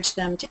encourage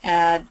them to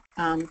add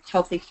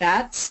healthy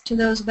fats to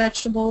those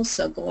vegetables.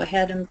 So go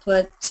ahead and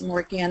put some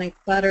organic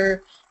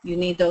butter. You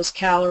need those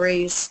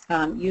calories.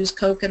 Use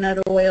coconut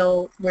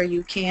oil where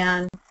you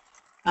can.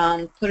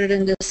 Put it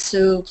into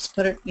soups.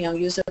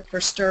 Use it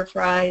for stir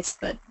fries.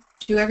 But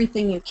do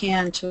everything you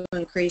can to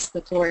increase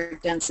the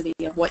caloric density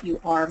of what you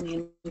are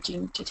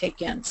managing to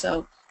take in.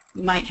 So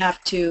you might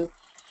have to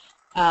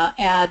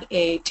add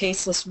a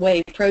tasteless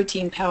whey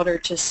protein powder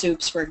to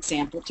soups, for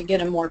example, to get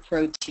them more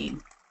protein.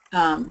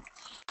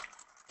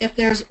 If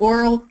there's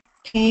oral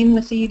pain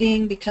with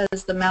eating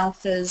because the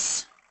mouth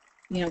is,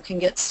 can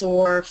get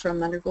sore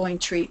from undergoing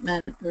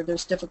treatment or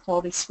there's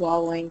difficulty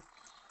swallowing,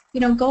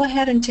 go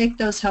ahead and take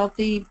those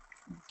healthy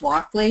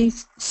broccoli,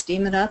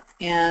 steam it up,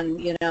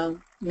 and,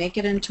 make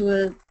it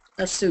into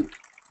a soup.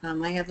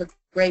 I have a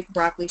great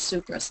broccoli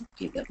soup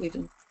recipe that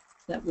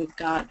that we've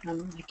got.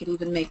 I could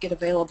even make it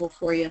available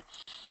for you,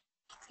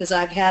 because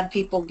I've had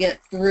people get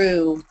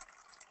through,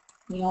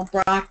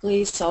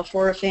 broccoli,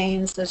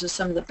 sulforaphanes. Those are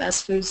some of the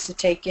best foods to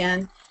take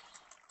in.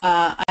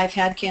 I've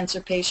had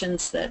cancer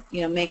patients that,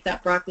 make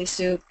that broccoli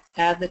soup,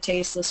 add the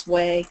tasteless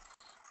whey,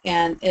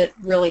 and it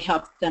really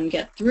helped them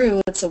get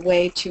through. It's a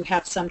way to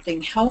have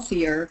something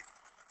healthier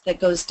that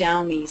goes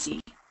down easy.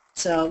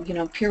 So,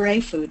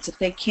 puree foods. If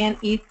they can't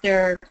eat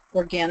their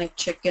organic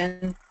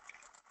chicken,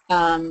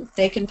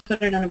 they can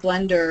put it in a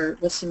blender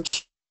with some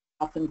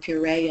up and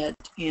puree it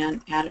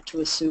and add it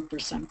to a soup or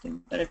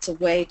something. But it's a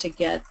way to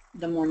get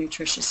the more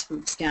nutritious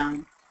foods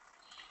down.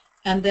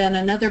 And then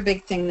another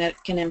big thing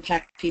that can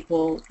impact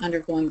people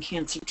undergoing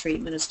cancer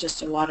treatment is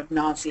just a lot of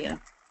nausea.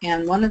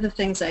 And one of the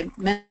things I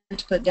meant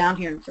to put down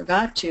here and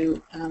forgot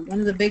to, one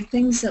of the big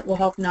things that will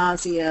help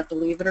nausea,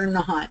 believe it or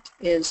not,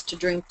 is to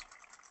drink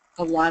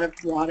a lot of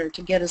water,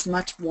 to get as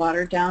much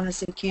water down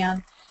as you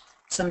can.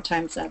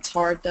 Sometimes that's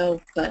hard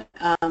though, but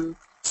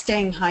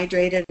staying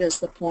hydrated is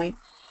the point.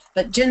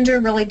 But ginger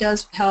really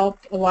does help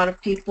a lot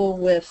of people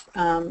with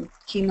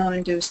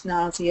chemo-induced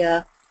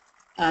nausea,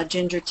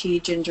 ginger tea,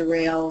 ginger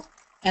ale.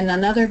 And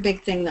another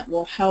big thing that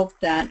will help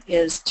that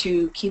is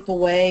to keep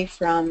away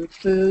from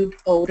food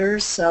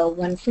odors. So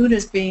when food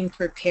is being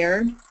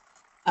prepared,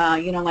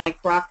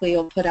 like broccoli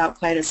will put out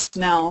quite a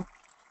smell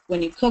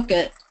when you cook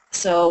it.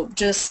 So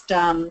just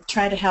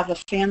try to have a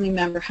family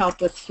member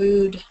help with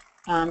food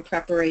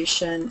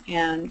preparation,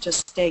 and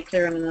just stay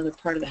clear in another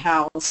part of the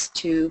house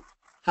to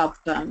help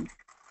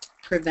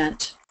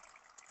prevent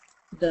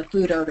the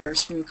food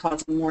odors from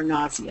causing more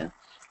nausea.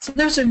 So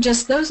those are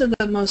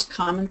the most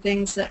common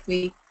things that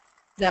we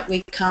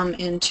come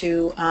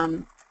into,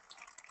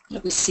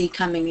 that we see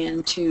coming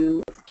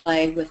into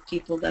play with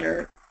people that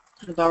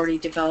have already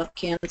developed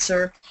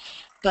cancer.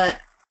 But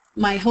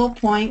my whole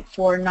point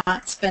for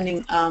not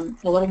spending a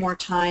little more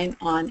time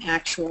on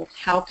actual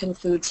how can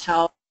foods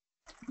help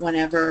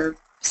whenever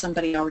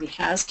somebody already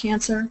has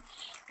cancer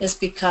is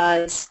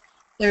because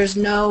there's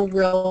no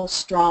real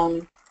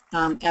strong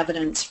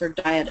evidence for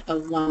diet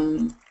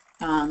alone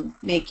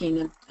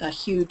making a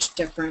huge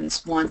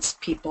difference once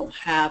people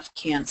have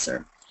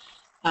cancer.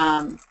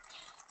 And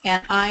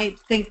I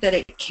think that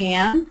it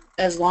can,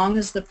 as long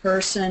as the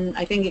person,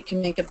 I think it can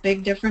make a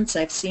big difference.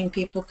 I've seen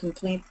people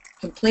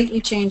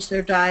completely change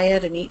their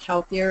diet and eat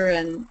healthier,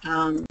 and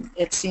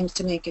it seems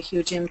to make a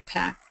huge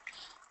impact.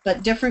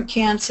 But different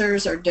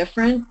cancers are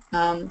different.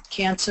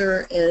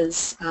 Cancer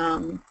is,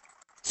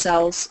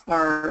 cells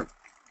are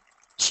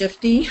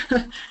shifty.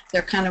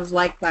 They're kind of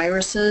like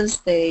viruses.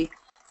 They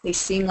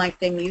seem like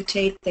they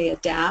mutate, they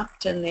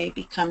adapt, and they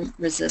become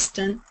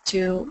resistant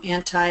to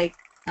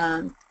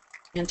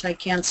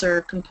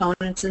anti-cancer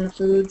components in the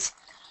foods.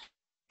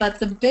 But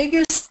the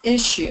biggest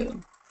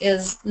issue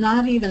is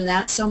not even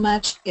that so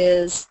much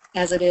as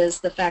it is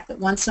the fact that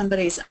once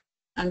somebody's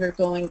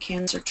undergoing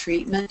cancer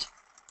treatment,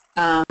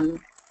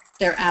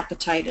 their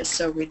appetite is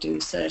so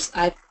reduced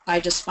that I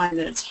just find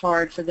that it's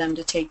hard for them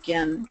to take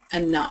in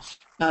enough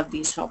of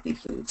these healthy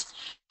foods.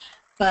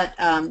 But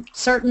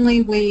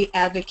certainly we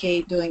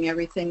advocate doing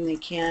everything they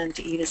can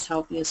to eat as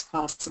healthy as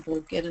possible,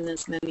 get in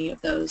as many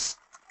of those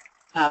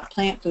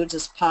plant foods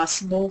as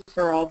possible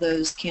for all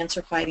those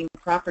cancer-fighting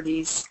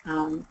properties,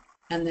 and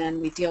then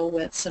we deal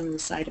with some of the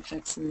side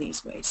effects in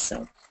these ways.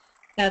 So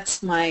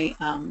that's my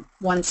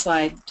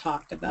one-slide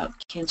talk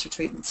about cancer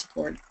treatment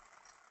support.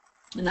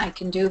 And I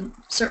can do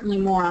certainly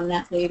more on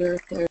that later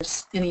if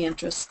there's any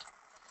interest.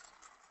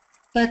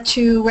 But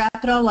to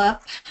wrap it all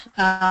up,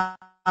 I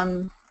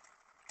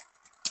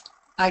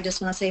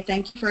just want to say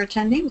thank you for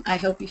attending. I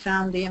hope you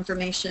found the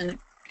information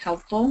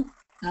helpful.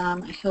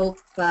 I hope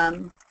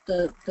the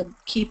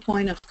key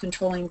point of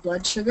controlling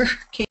blood sugar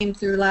came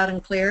through loud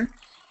and clear.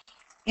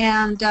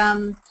 And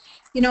I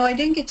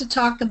didn't get to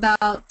talk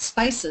about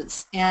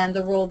spices and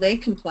the role they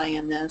can play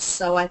in this,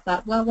 so I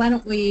thought, well, why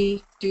don't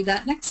we do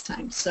that next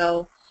time?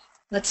 So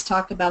let's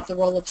talk about the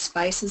role of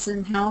spices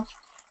in health.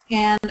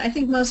 And I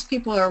think most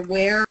people are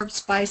aware of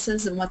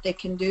spices and what they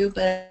can do,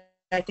 but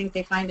I think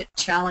they find it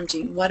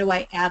challenging. What do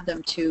I add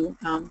them to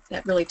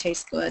that really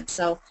tastes good?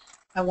 So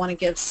I want to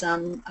give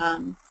some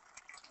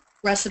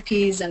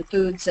recipes and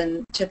foods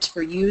and tips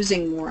for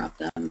using more of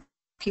them.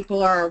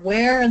 People are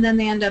aware, and then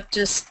they end up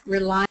just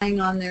relying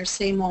on their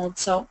same old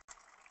salt,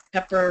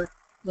 pepper,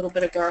 a little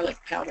bit of garlic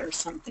powder or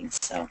something.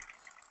 So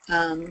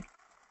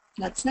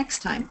that's next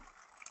time.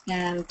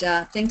 And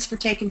thanks for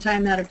taking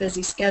time out of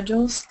busy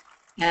schedules,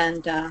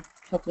 and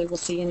hopefully we'll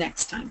see you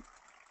next time.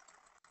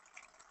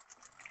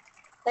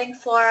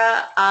 Thanks,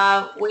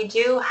 Laura. We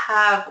do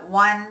have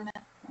one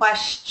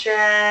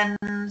question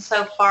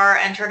so far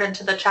entered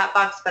into the chat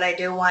box, but I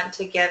do want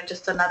to give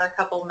just another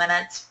couple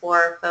minutes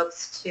for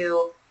folks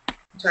to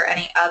enter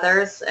any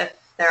others. If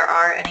there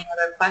are any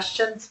other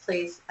questions,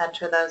 please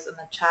enter those in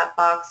the chat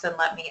box, and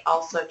let me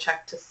also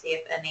check to see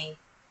if any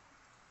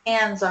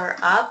hands are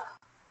up.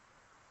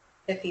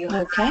 If you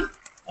have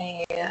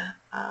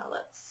a,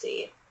 let's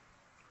see.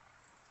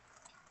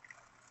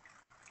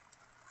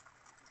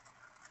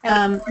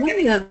 One of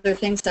the other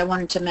things I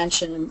wanted to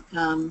mention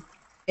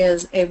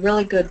is a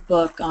really good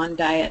book on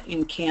diet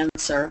and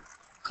cancer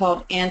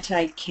called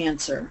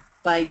Anti-Cancer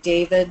by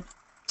David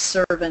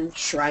Servin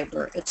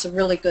Schreiber. It's a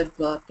really good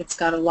book. It's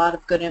got a lot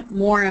of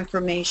more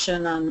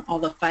information on all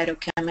the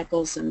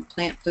phytochemicals and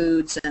plant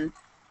foods and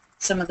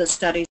some of the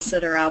studies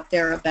that are out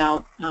there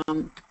about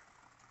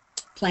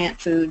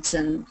plant foods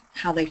and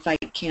how they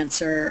fight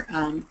cancer.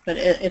 But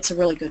it's a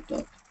really good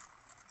book.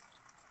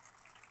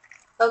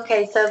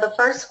 Okay, so the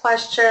first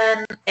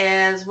question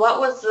is, what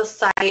was the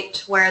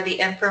site where the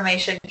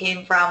information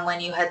came from when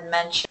you had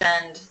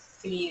mentioned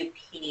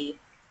CUP?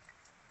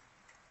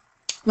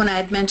 When I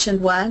had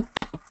mentioned what?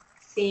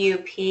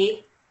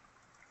 CUP?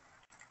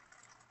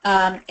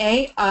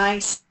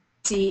 AICR.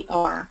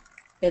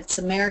 It's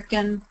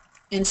American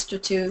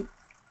Institute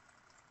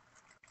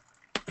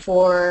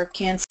for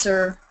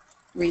Cancer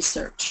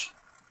Research.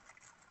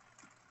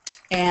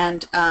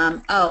 And,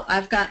 oh,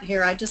 I've got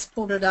here, I just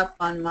pulled it up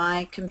on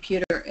my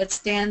computer.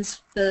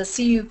 The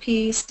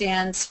CUP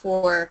stands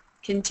for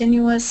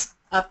Continuous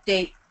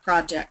Update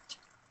Project.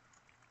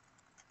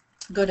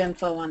 Good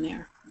info on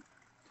there.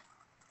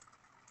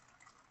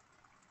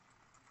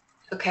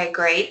 Okay,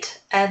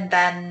 great. And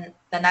then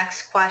the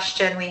next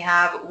question we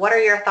have, what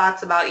are your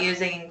thoughts about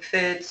using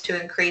foods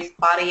to increase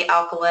body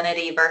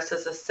alkalinity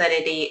versus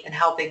acidity in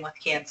helping with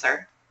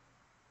cancer?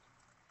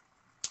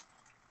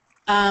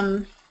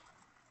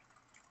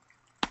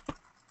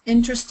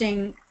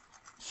 Interesting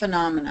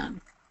phenomenon.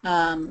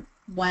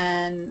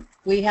 When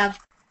we have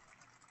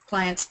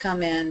clients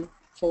come in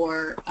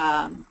for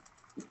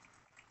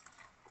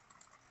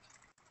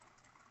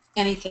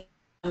anything,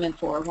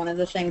 one of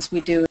the things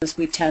we do is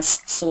we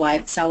test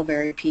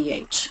salivary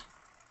pH.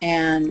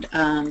 And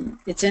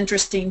it's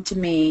interesting to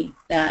me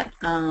that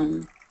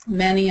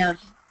many of,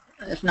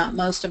 if not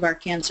most of our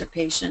cancer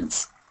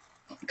patients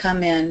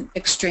come in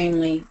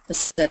extremely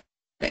acidic.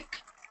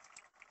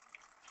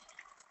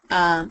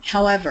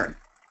 However,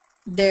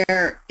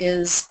 there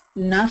is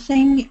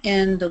nothing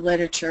in the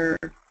literature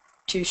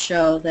to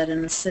show that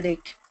an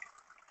acidic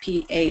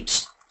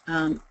pH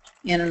in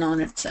and on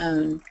its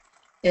own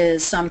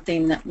is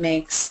something that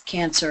makes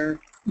cancer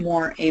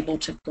more able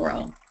to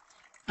grow.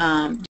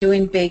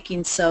 Doing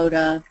baking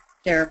soda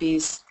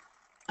therapies,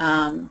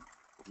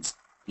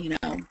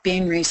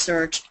 being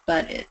researched,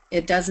 but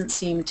it doesn't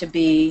seem to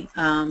be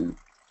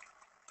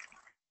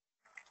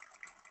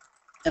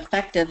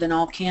effective in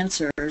all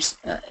cancers,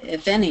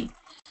 if any.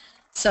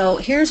 So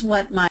here's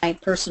what my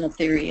personal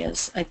theory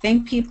is. I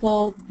think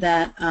people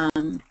that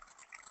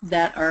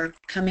are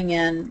coming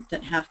in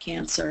that have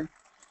cancer,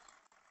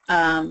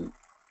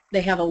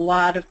 they have a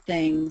lot of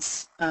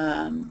things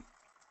that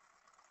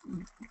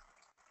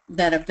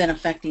have been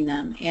affecting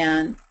them,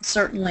 and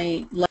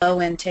certainly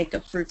low intake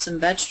of fruits and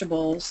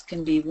vegetables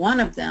can be one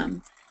of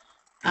them.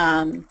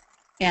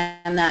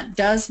 And that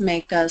does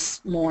make us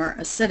more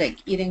acidic.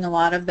 Eating a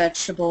lot of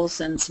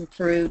vegetables and some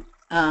fruit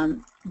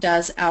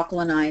does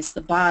alkalinize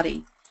the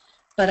body.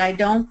 But I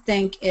don't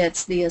think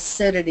it's the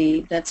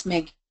acidity that's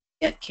making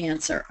it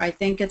cancer. I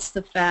think it's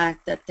the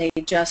fact that they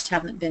just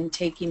haven't been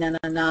taking in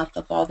enough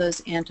of all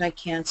those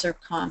anti-cancer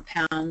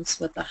compounds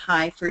with a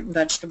high fruit and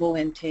vegetable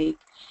intake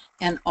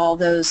and all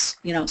those,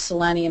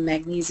 selenium,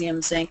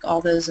 magnesium, zinc,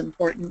 all those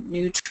important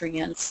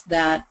nutrients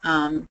that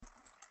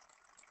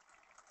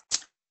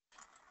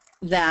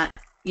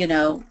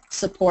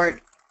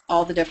support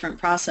all the different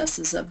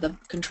processes of the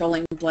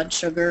controlling blood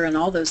sugar and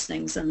all those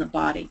things in the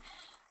body.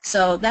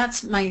 So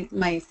that's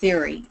my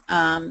theory.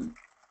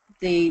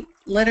 The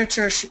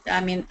literature,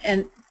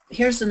 and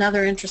here's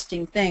another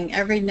interesting thing.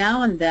 Every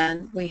now and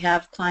then we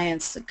have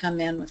clients that come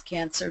in with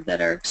cancer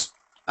that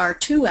are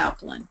too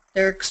alkaline.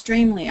 They're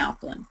extremely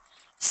alkaline.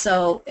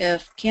 So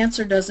if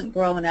cancer doesn't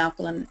grow in an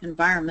alkaline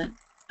environment,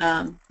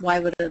 why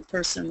would a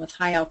person with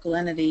high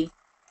alkalinity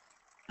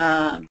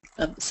of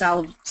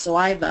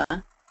saliva,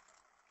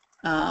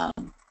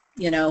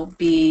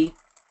 be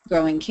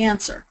growing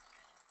cancer?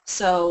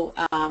 So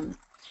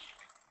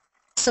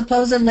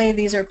supposedly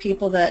these are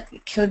people that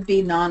could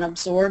be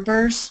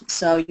non-absorbers,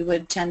 so you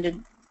would tend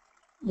to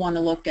want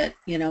to look at,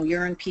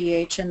 urine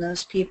pH in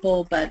those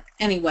people. But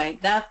anyway,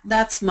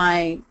 that's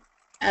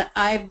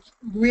I've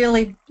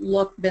really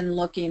been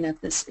looking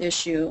at this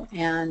issue,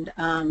 and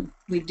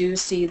we do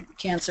see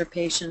cancer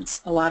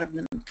patients, a lot of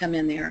them come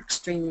in, they are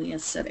extremely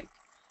acidic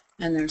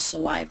in their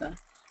saliva.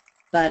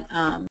 But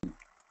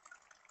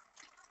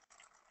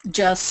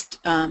just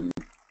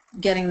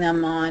getting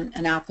them on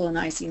an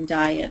alkalinizing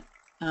diet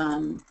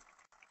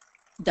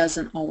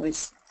doesn't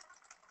always,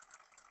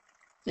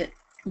 it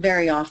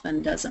very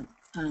often doesn't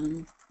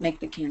make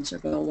the cancer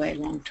go away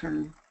long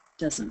term,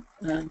 doesn't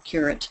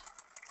cure it,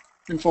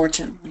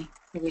 unfortunately.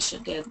 I wish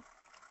it did.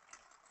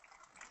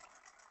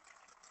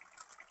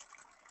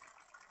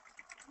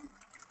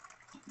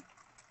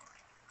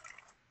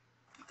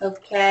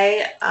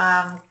 Okay,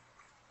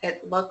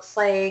 it looks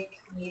like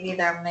maybe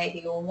there may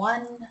be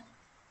one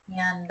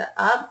hand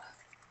up.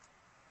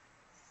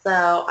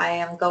 So I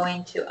am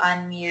going to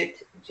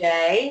unmute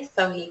Jay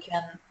so he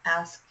can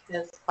ask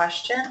his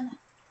question.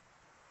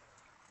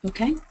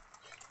 Okay.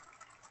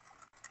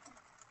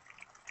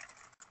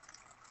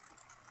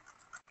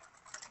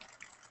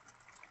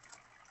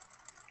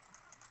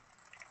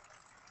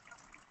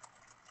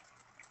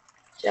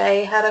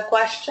 Jay had a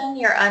question.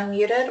 You're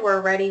unmuted.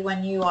 We're ready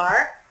when you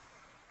are.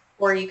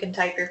 Or you can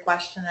type your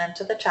question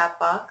into the chat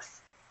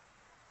box.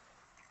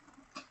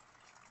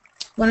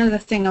 One other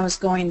thing I was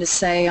going to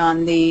say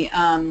on the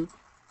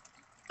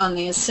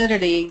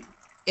acidity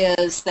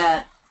is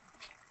that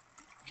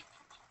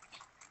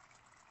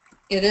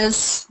it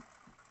is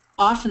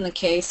often the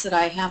case that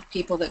I have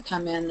people that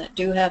come in that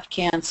do have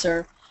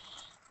cancer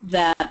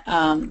that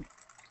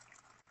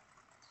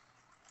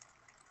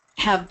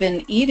have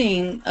been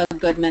eating a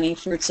good many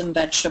fruits and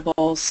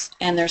vegetables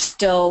and they're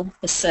still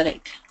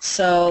acidic.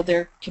 So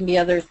there can be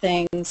other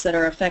things that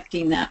are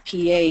affecting that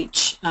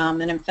pH,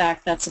 and in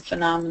fact that's a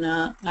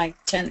phenomena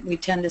we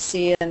tend to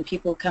see in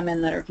people come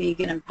in that are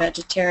vegan and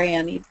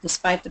vegetarian,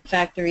 despite the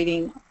fact they're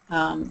eating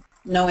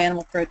no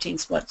animal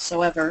proteins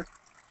whatsoever,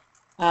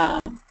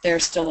 they're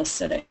still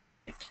acidic.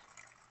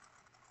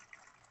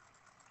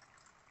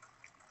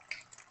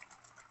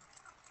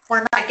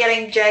 We're not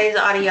getting Jay's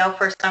audio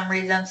for some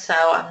reason, so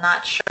I'm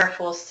not sure if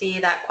we'll see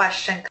that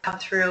question come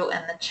through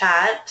in the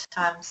chat.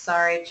 I'm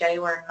sorry, Jay,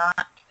 we're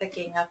not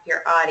picking up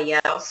your audio,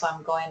 so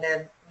I'm going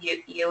to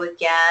mute you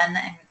again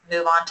and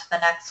move on to the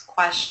next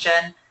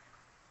question.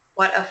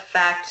 What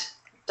effect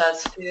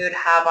does food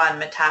have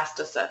on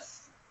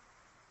metastasis?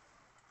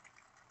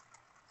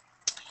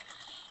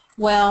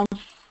 Well,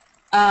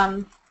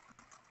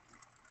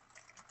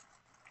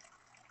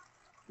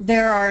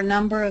 there are a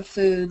number of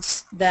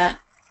foods that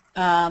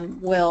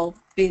will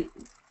be,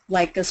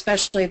 like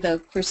especially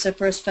the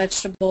cruciferous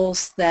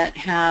vegetables that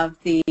have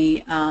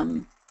the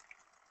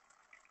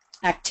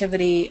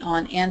activity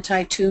on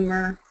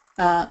anti-tumor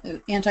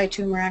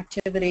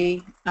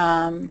activity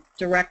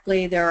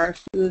directly. There are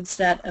foods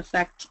that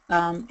affect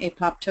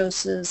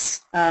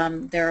apoptosis.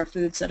 There are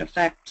foods that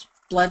affect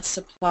blood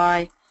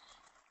supply.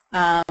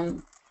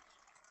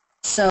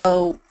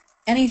 So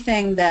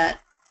anything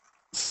that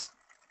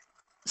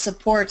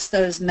supports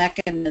those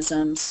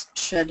mechanisms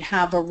should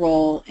have a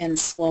role in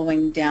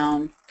slowing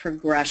down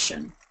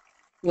progression,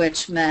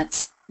 which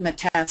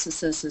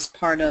metastasis is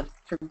part of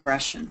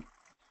progression.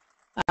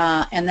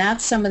 And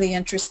that's some of the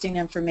interesting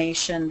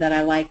information that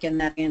I like in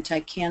that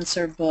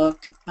anti-cancer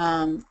book.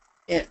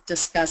 It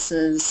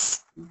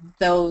discusses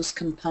those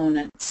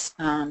components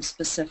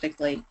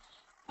specifically.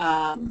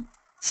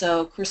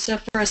 So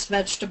cruciferous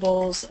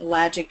vegetables,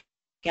 ellagic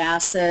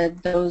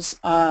acid, those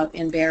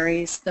in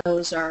berries,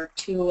 those are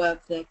two of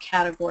the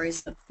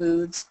categories of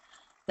foods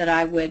that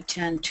I would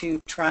tend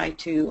to try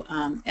to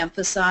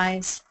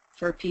emphasize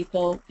for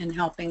people in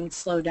helping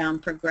slow down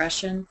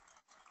progression.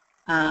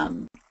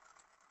 And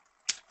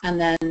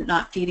then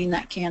not feeding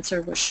that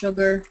cancer with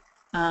sugar,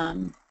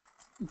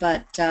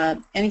 but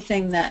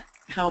anything that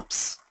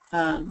helps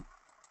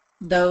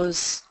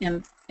those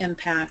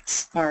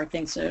impacts are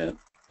things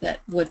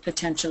that would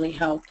potentially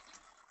help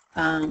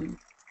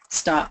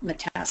stop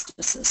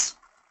metastasis.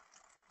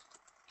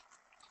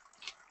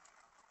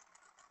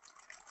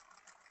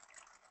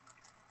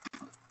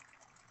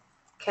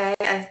 Okay,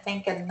 I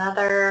think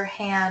another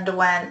hand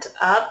went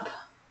up.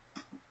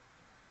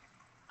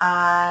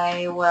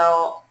 I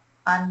will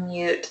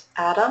unmute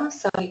Adam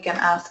so he can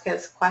ask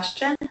his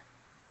question.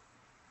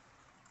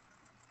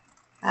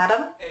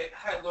 Adam? Hey,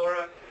 hi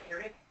Laura, can you hear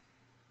me?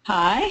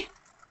 Hi.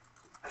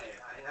 I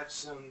have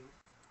some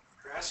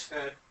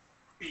grass-fed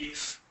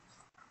beef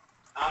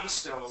on the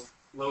stove,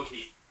 low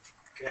heat.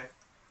 Okay,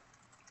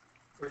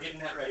 we're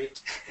getting that ready.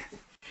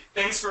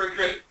 Thanks for a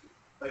great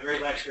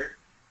lecture.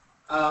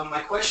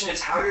 My question is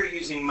how you're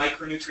using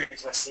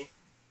micronutrient testing,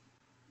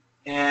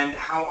 and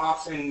how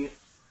often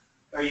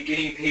are you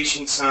getting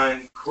patients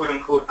on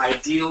quote-unquote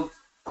ideal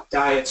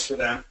diets for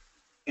them,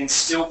 and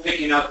still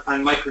picking up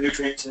on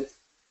micronutrient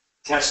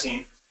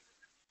testing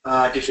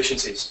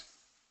deficiencies?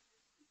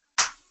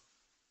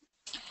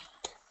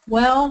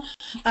 Well,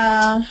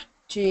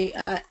 gee,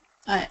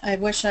 I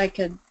wish I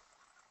could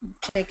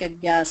take a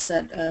guess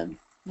at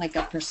like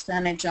a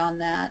percentage on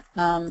that.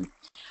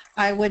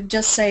 I would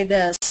just say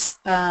this,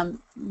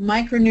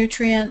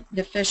 micronutrient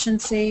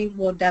deficiency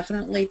will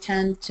definitely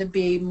tend to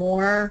be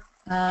more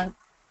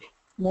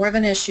of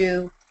an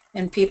issue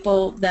in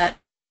people that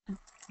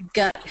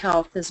gut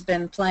health has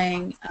been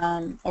playing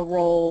a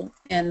role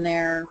in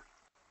their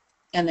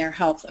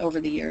health over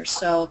the years.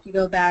 So if you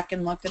go back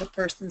and look at a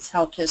person's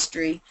health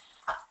history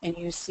and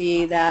you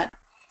see that,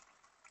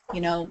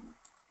 you know,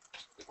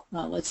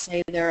 let's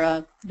say they're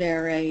a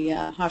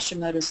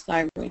Hashimoto's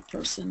thyroid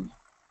person.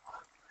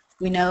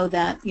 We know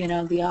that, you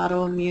know, the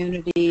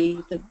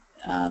autoimmunity, the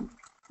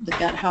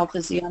gut health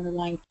is the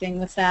underlying thing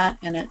with that,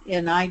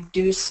 and I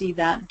do see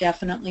that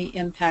definitely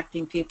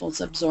impacting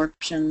people's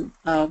absorption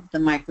of the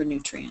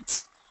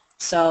micronutrients.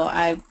 So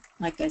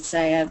like I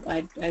say,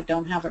 I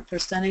don't have a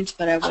percentage,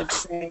 but I would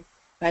say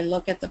if I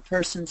look at the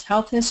person's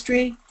health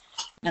history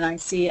and I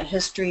see a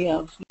history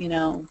of, you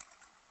know,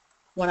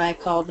 what I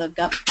call the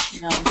gut,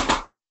 you know,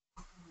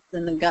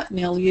 in the gut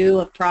milieu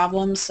of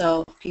problems.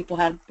 So if people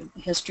had a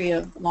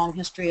long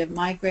history of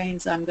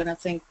migraines, I'm going to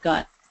think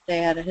gut. They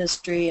had a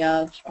history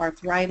of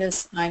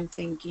arthritis, I'm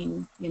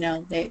thinking, you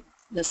know,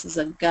 this is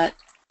a gut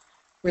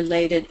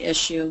related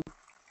issue.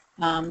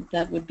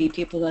 that would be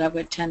people that I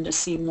would tend to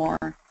see more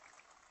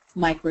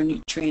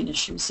micronutrient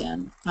issues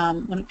in.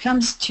 When it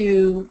comes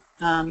to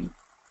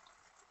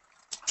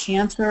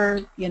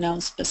cancer,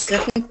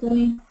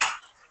 specifically,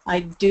 I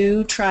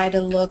do try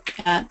to look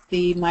at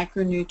the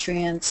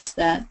micronutrients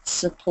that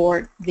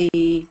support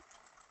the,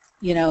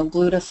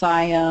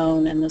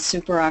 glutathione and the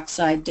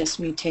superoxide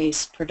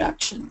dismutase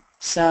production.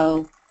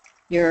 So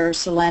your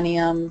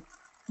selenium,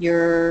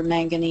 your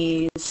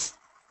manganese,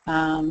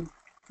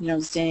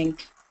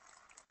 zinc.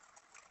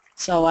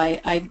 So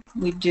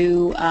we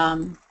do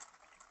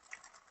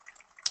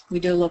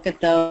look at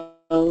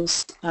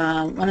those.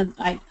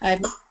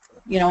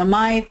 In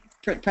my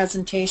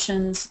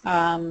presentations,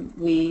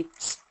 we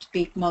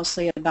speak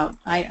mostly about,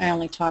 I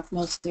only talk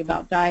mostly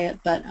about diet,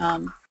 but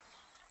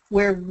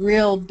we're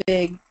real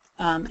big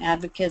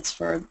advocates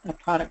for a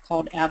product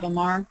called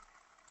Avamar.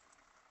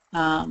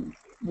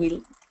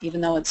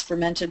 Even though it's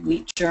fermented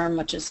wheat germ,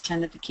 which has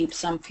tended to keep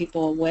some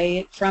people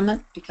away from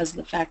it because of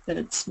the fact that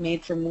it's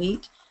made from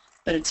wheat,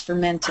 but it's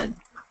fermented.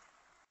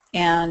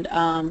 And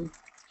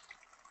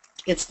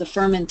it's the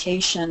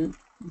fermentation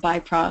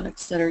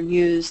byproducts that are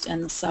used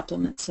in the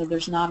supplement, so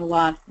there's not a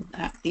lot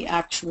of the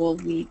actual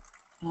wheat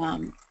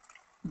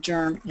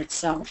germ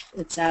itself.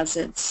 It's as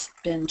it's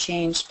been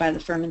changed by the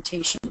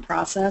fermentation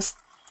process.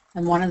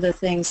 And one of the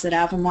things that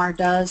Avamar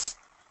does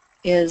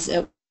is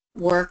it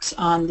works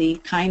on the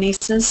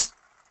kinases.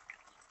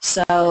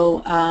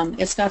 So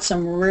it's got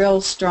some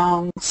real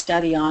strong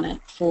study on it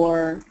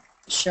for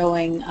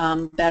showing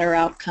better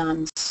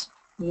outcomes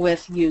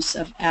with use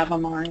of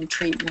Avamar in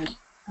treatment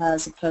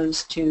as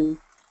opposed to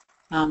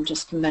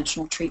just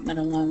conventional treatment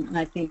alone. And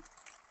I think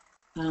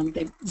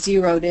they've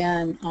zeroed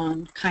in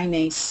on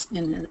kinase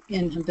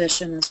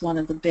inhibition as one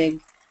of the big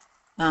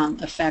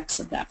effects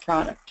of that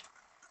product.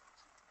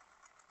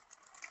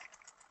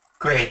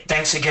 Great.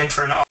 Thanks again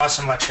for an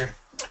awesome lecture.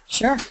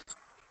 Sure.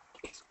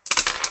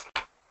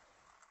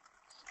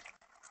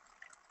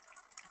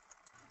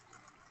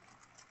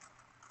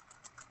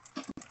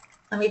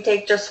 Let me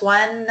take just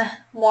one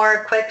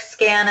more quick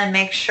scan and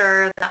make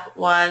sure that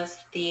was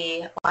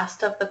the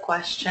last of the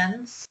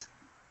questions.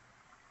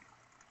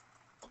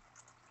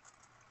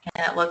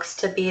 And it looks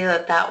to be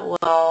that that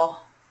will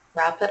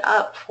wrap it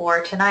up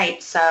for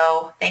tonight.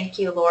 So thank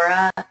you,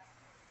 Laura,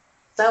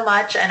 so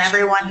much. And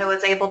everyone who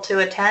was able to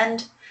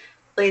attend,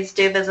 please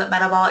do visit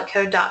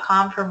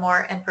metaboliccode.com for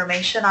more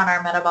information on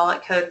our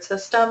metabolic code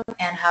system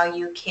and how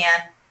you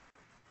can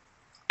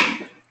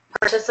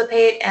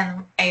participate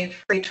in a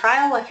free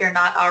trial if you're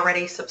not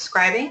already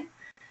subscribing.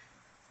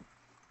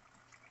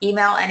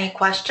 Email any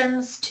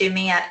questions to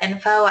me at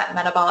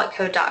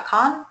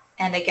info@metaboliccode.com.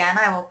 And again,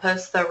 I will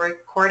post the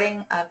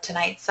recording of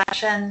tonight's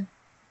session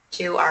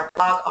to our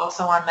blog,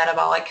 also on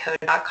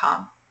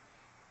metaboliccode.com.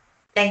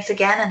 Thanks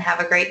again and have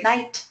a great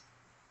night.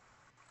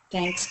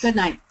 Thanks. Good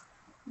night.